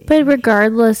 But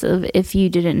regardless of if you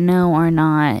didn't know or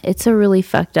not, it's a really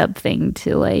fucked up thing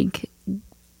to like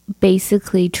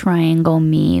basically triangle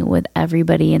me with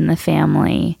everybody in the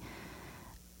family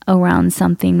around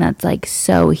something that's like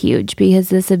so huge, because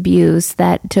this abuse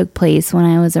that took place when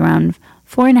I was around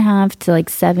 4.5 to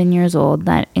like 7 years old,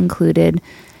 that included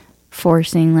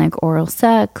forcing like oral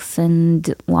sex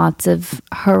and lots of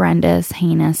horrendous,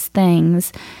 heinous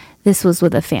things. This was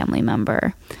with a family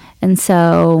member. And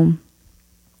so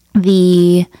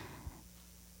I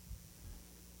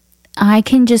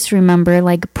can just remember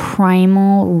like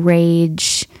primal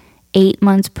rage, 8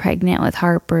 months pregnant with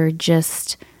Harper,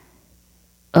 the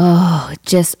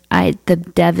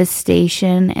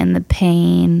devastation and the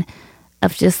pain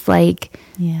of just like,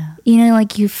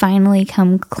 like you finally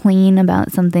come clean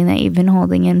about something that you've been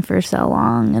holding in for so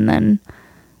long, and then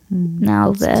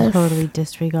now this totally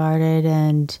disregarded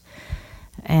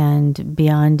and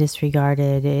beyond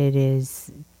disregarded, it is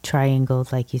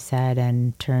triangled, like you said,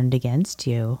 and turned against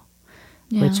you,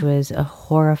 which was a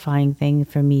horrifying thing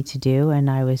for me to do, and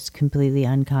I was completely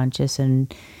unconscious,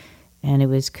 and it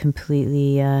was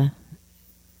completely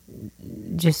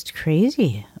just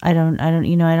crazy. I don't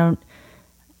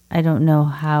know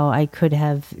how I could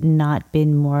have not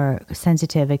been more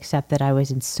sensitive, except that I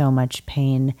was in so much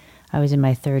pain. I was in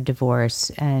my 3rd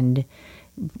divorce, and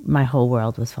my whole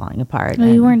world was falling apart.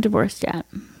 Well, you weren't divorced yet.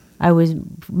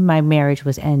 My marriage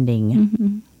was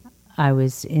ending. I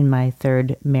was in my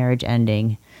 3rd marriage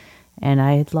ending, and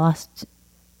I had lost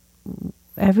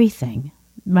everything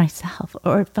myself,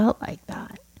 or it felt like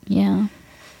that. Yeah,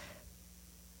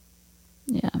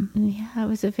 it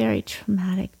was a very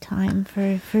traumatic time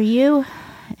for you,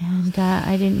 and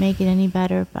I didn't make it any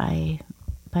better by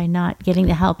not getting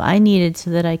the help I needed so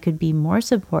that I could be more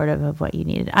supportive of what you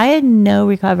needed. I had no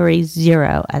recovery,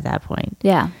 0 at that point.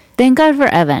 Yeah. Thank God for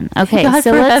Evan. Okay,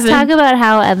 so let's talk about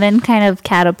how Evan kind of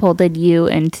catapulted you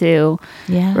into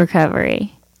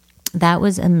recovery. That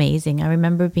was amazing. I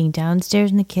remember being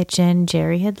downstairs in the kitchen.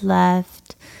 Jerry had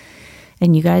left,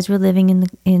 and you guys were living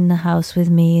in the house with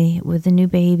me with the new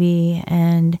baby,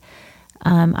 and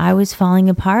I was falling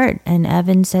apart, and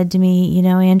Evan said to me,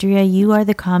 Andrea, you are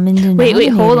the common denominator. Wait,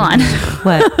 hold on.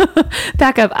 What?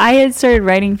 Back up. I had started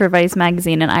writing for Vice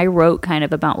magazine, and I wrote kind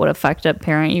of about what a fucked up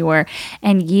parent you were,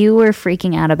 and you were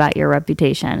freaking out about your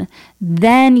reputation.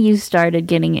 Then you started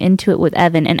getting into it with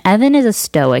Evan, and Evan is a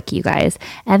stoic, you guys.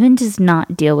 Evan does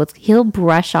not he'll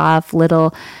brush off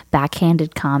little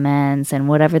backhanded comments and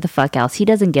whatever the fuck else. He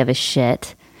doesn't give a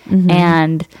shit.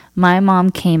 And my mom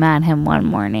came at him one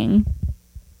morning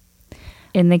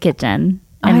in the kitchen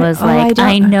and was like,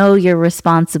 I know you're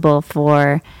responsible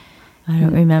for. I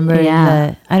don't remember.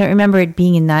 I don't remember it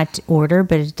being in that order,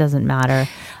 but it doesn't matter.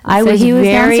 I So was he was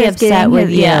very downstairs upset getting with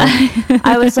his- you. yeah.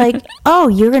 I was like, oh,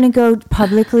 you're going to go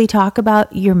publicly talk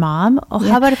about your mom? Oh,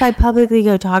 how about if I publicly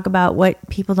go talk about what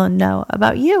people don't know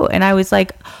about you? And I was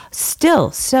like,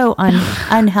 still so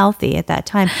unhealthy at that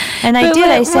time. And I But did.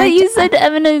 I what you said to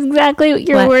Evan is exactly what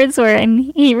your words were.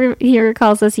 And he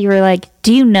recalls this. You were like,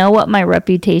 do you know what my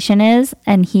reputation is?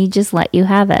 And he just let you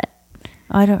have it.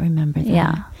 I don't remember that.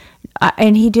 Yeah.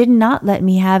 And he did not let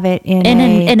me have it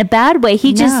in a bad way.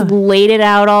 He just laid it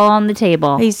out all on the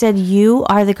table. He said, you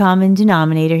are the common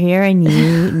denominator here and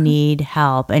you need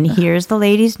help. And here's the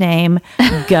lady's name.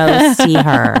 Go see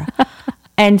her.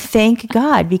 And thank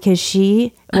God, because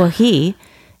he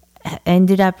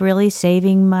ended up really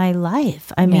saving my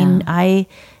life. I mean, I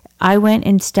went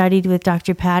and studied with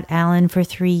Dr. Pat Allen for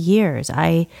 3 years.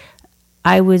 I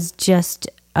was just,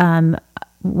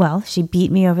 she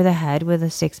beat me over the head with a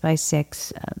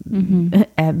 6x6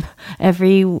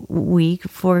 every week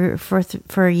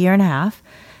for a year and a half.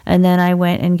 And then I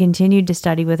went and continued to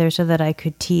study with her so that I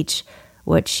could teach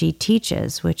what she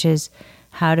teaches, which is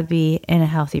how to be in a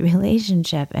healthy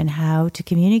relationship and how to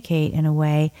communicate in a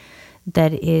way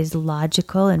that is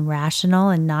logical and rational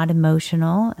and not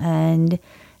emotional, and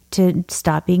to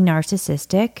stop being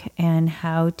narcissistic, and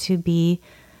how to be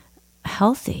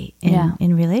healthy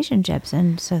in relationships.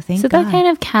 And so thank God. That kind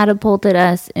of catapulted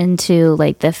us into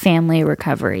like the family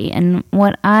recovery. And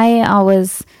what I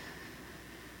always,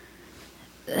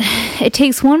 it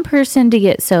takes one person to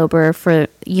get sober, for,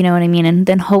 you know what I mean? And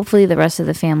then hopefully the rest of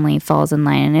the family falls in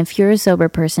line. And if you're a sober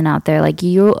person out there, like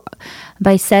you,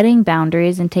 by setting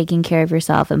boundaries and taking care of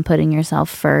yourself and putting yourself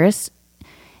first,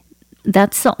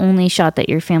 that's the only shot that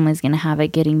your family's going to have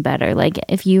at getting better. Like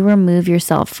if you remove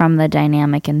yourself from the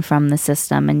dynamic and from the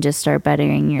system and just start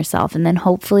bettering yourself, and then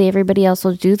hopefully everybody else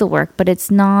will do the work. But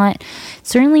it's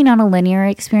certainly not a linear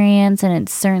experience, and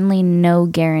it's certainly no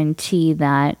guarantee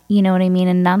that, you know what I mean?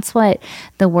 And that's what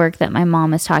the work that my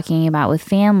mom is talking about with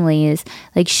families,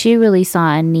 like she really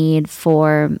saw a need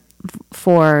for,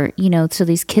 you know, so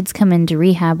these kids come into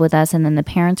rehab with us, and then the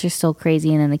parents are still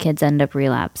crazy, and then the kids end up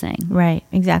relapsing. Right,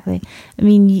 exactly. I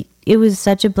mean, it was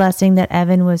such a blessing that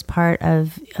Evan was part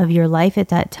of your life at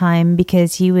that time,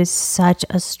 because he was such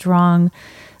a strong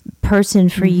person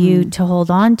for you to hold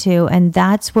on to. And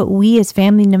that's what we as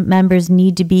family members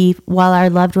need to be while our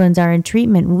loved ones are in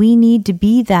treatment. We need to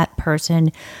be that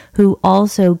person who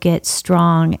also gets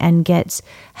strong and gets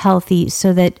healthy,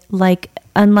 so that, like,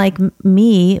 unlike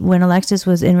me, when Alexis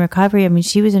was in recovery, I mean,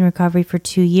 she was in recovery for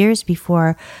 2 years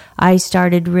before I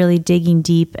started really digging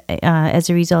deep as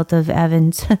a result of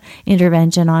Evan's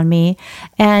intervention on me.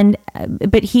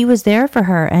 But he was there for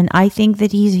her. And I think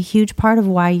that he's a huge part of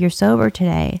why you're sober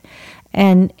today.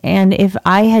 And if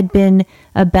I had been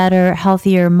a better,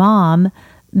 healthier mom,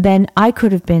 then I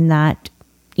could have been that,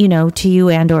 you know, to you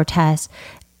and or Tess.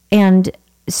 And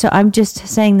so I'm just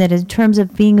saying that in terms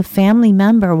of being a family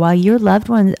member, while your loved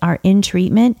ones are in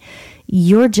treatment,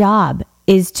 your job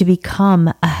is to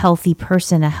become a healthy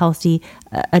person,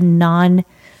 a non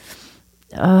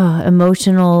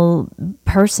emotional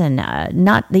person.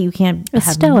 Not that you can't have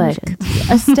stoic. emotions.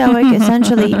 A stoic,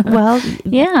 essentially. Well,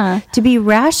 yeah, to be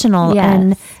rational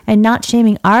and not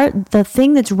shaming. The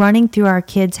thing that's running through our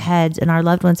kids' heads and our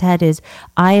loved ones' head is,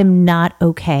 I am not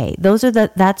okay.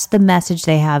 That's the message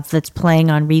they have that's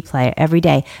playing on replay every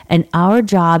day. And our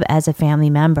job as a family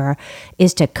member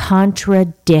is to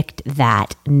contradict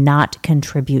that, not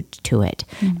contribute to it.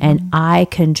 And I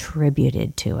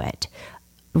contributed to it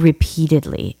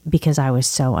repeatedly because I was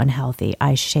so unhealthy.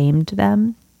 I shamed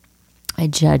them, I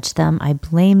judged them, I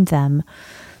blamed them,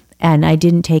 and I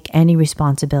didn't take any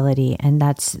responsibility. And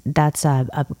that's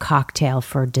a cocktail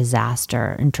for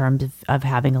disaster in terms of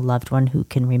having a loved one who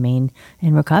can remain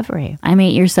in recovery. I'm 8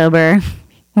 years sober.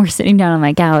 We're sitting down on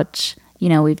my couch. You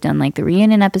know, we've done like the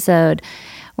reunion episode.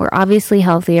 We're obviously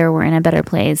healthier. We're in a better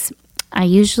place. I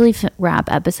usually wrap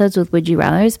episodes with Would You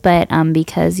Rathers, but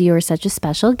because you are such a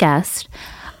special guest,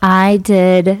 I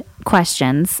did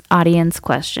questions, audience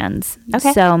questions.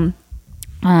 Okay. So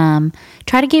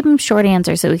try to keep them short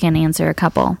answers so we can answer a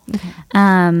couple.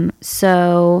 Okay.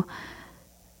 So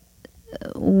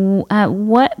at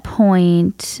what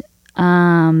point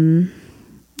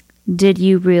did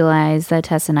you realize that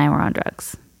Tess and I were on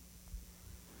drugs?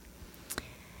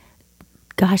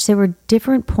 Gosh, there were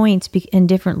different points and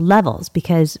different levels,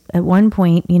 because at one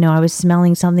point, you know, I was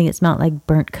smelling something that smelled like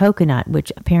burnt coconut,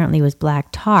 which apparently was black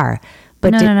tar.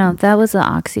 But No. That was the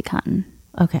OxyContin.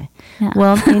 Okay. Yeah.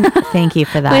 Well, thank you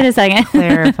for that. Wait a second.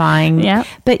 Clarifying. Yeah.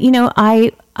 But, you know,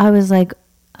 I was like,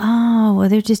 oh, well,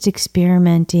 they're just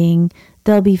experimenting.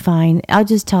 They'll be fine. I'll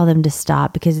just tell them to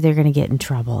stop because they're going to get in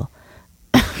trouble.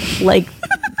 Like,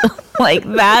 like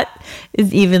that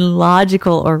is even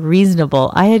logical or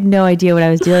reasonable. I had no idea what I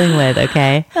was dealing with.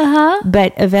 Okay.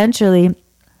 But eventually,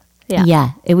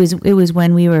 yeah, it was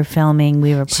when we were filming.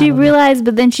 She realized,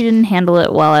 but then she didn't handle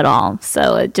it well at all.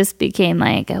 So it just became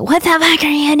like, what the fuck are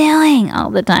you doing all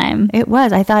the time? It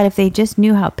was. I thought if they just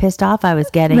knew how pissed off I was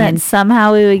getting, and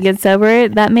somehow we would get sober,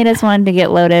 that made us want to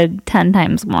get loaded 10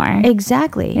 times more.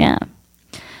 Exactly. Yeah.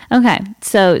 Okay.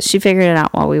 So she figured it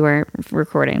out while we were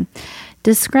recording.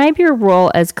 Describe your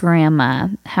role as grandma.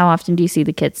 How often do you see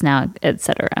the kids now,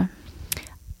 etc.?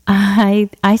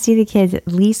 I see the kids at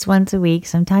least once a week,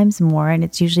 sometimes more, and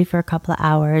it's usually for a couple of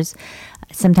hours.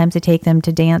 Sometimes I take them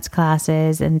to dance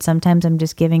classes, and sometimes I'm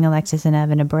just giving Alexis and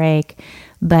Evan a break.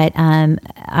 But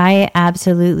I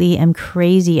absolutely am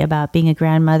crazy about being a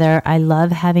grandmother. I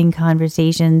love having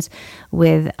conversations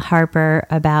with Harper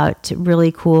about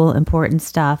really cool, important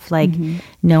stuff, like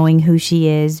knowing who she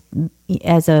is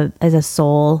as a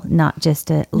soul, not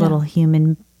just a little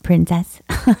human princess.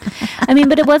 I mean,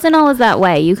 but it wasn't always that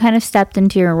way. You kind of stepped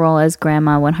into your role as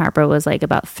grandma when Harper was like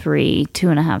about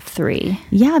 2.5, 3.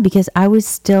 Yeah, because I was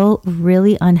still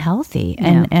really unhealthy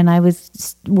and I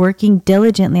was working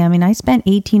diligently. I mean, I spent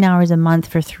 18 hours a month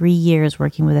for 3 years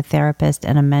working with a therapist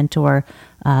and a mentor,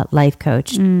 life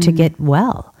coach to get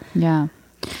well. Yeah.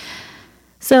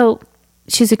 So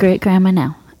she's a great grandma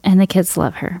now, and the kids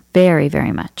love her very,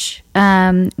 very much.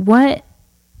 What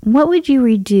would you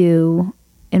redo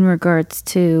in regards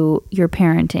to your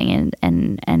parenting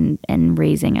and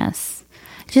raising us?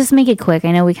 Just make it quick.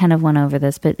 I know we kind of went over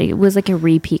this, but it was like a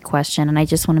repeat question, and I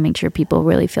just want to make sure people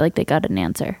really feel like they got an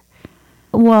answer.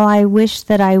 Well, I wish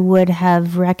that I would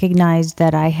have recognized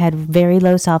that I had very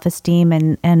low self-esteem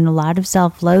and a lot of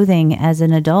self-loathing as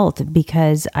an adult,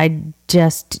 because I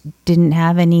just didn't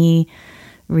have any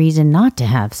reason not to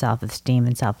have self-esteem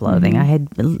and self-loathing. I had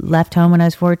left home when I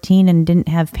was 14 and didn't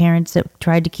have parents that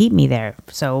tried to keep me there.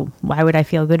 So why would I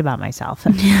feel good about myself?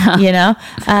 You know?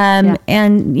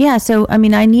 And so, I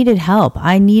mean, I needed help.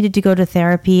 I needed to go to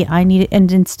therapy.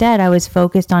 And instead I was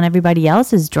focused on everybody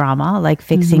else's drama, like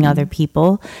fixing other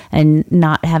people and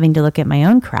not having to look at my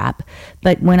own crap.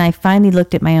 But when I finally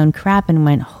looked at my own crap and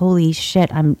went, holy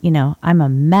shit, I'm a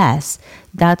mess.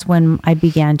 That's when I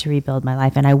began to rebuild my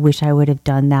life. And I wish I would have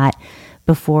done that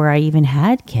before I even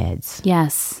had kids.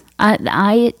 Yes.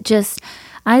 I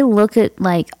look at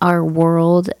like our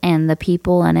world and the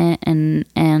people in it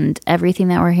and everything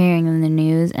that we're hearing in the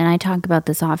news. And I talk about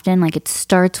this often, like it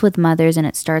starts with mothers and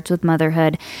it starts with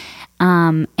motherhood.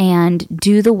 And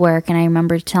do the work. And I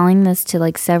remember telling this to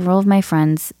like several of my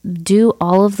friends, do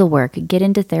all of the work, get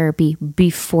into therapy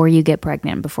before you get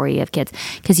pregnant, before you have kids,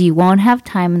 because you won't have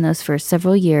time in those first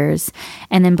several years.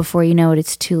 And then before you know it,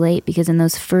 it's too late, because in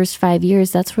those first 5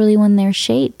 years, that's really when they're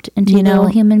shaped into little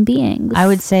human beings. I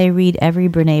would say read every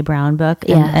Brene Brown book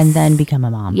and then become a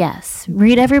mom. Yes.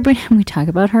 Read every Brene. We talk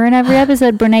about her in every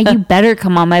episode. Brene, you better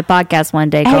come on my podcast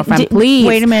one day, girlfriend, please.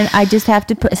 Wait a minute. I just have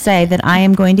to say that I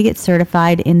am going to get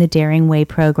certified in the Daring Way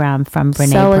program from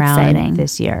Brene Brown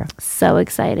this year. So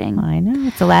exciting. I know.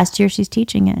 It's the last year she's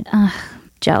teaching it.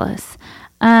 Jealous.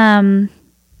 Last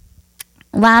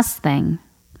thing.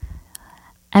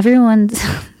 Everyone's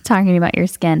talking about your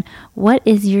skin. What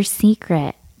is your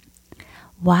secret?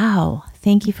 Wow.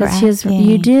 Thank you for asking.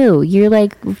 You do. You're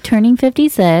like turning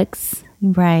 56.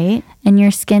 Right. And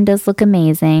your skin does look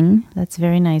amazing. That's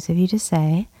very nice of you to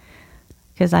say,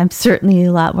 because I'm certainly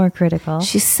a lot more critical.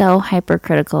 She's so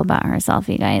hypercritical about herself,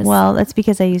 you guys. Well, that's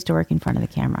because I used to work in front of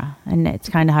the camera, and it's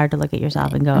kind of hard to look at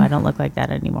yourself and go, I don't look like that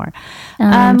anymore.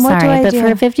 I'm sorry, but for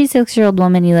a 56-year-old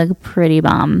woman, you look pretty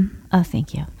bomb. Oh,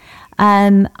 thank you.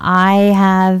 I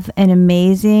have an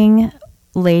amazing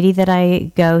lady that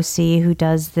I go see who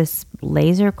does this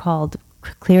laser called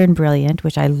Clear and Brilliant,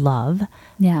 which I love.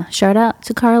 Yeah. Shout out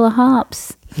to Carla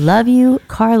Hops. Love you,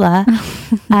 Carla.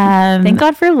 Thank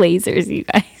God for lasers, you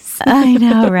guys. I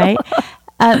know, right?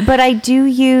 But I do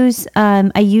use,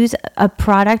 I use a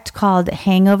product called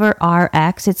Hangover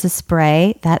RX. It's a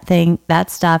spray. That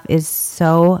stuff is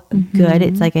so good.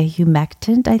 It's like a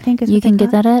humectant, I think. You can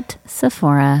get that at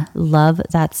Sephora. Love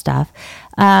that stuff.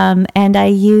 And I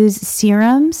use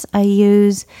serums. I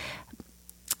use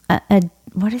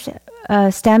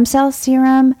a stem cell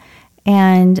serum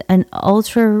and an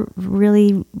ultra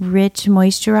really rich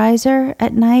moisturizer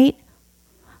at night.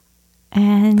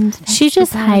 And she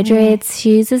just hydrates.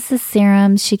 She uses the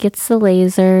serums. She gets the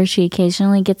laser. She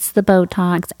occasionally gets the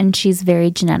Botox, and she's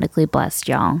very genetically blessed,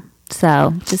 y'all.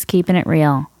 So just keeping it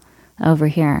real. over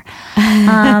here.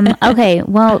 Okay,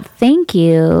 well, thank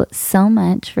you so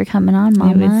much for coming on,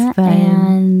 Mama. It was fun.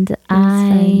 And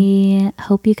I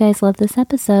hope you guys love this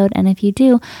episode. And if you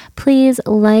do, please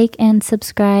like and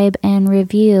subscribe and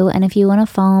review. And if you want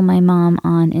to follow my mom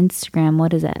on Instagram,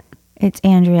 what is it? It's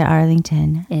Andrea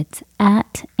Arlington. It's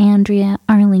at Andrea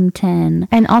Arlington.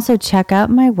 And also check out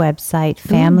my website,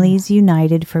 Families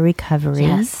United for Recovery.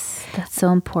 Yes, that's so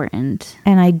important.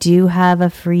 And I do have a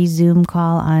free Zoom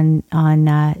call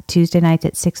on Tuesday nights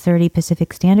at 6:30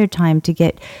 Pacific Standard Time to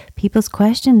get people's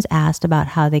questions asked about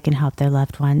how they can help their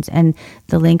loved ones. And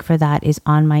the link for that is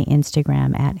on my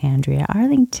Instagram at Andrea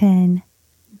Arlington.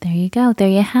 There you go. There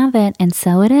you have it. And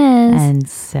so it is. And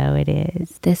so it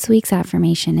is. This week's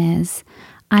affirmation is,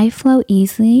 I flow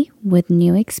easily with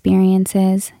new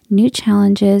experiences, new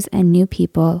challenges, and new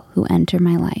people who enter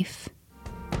my life.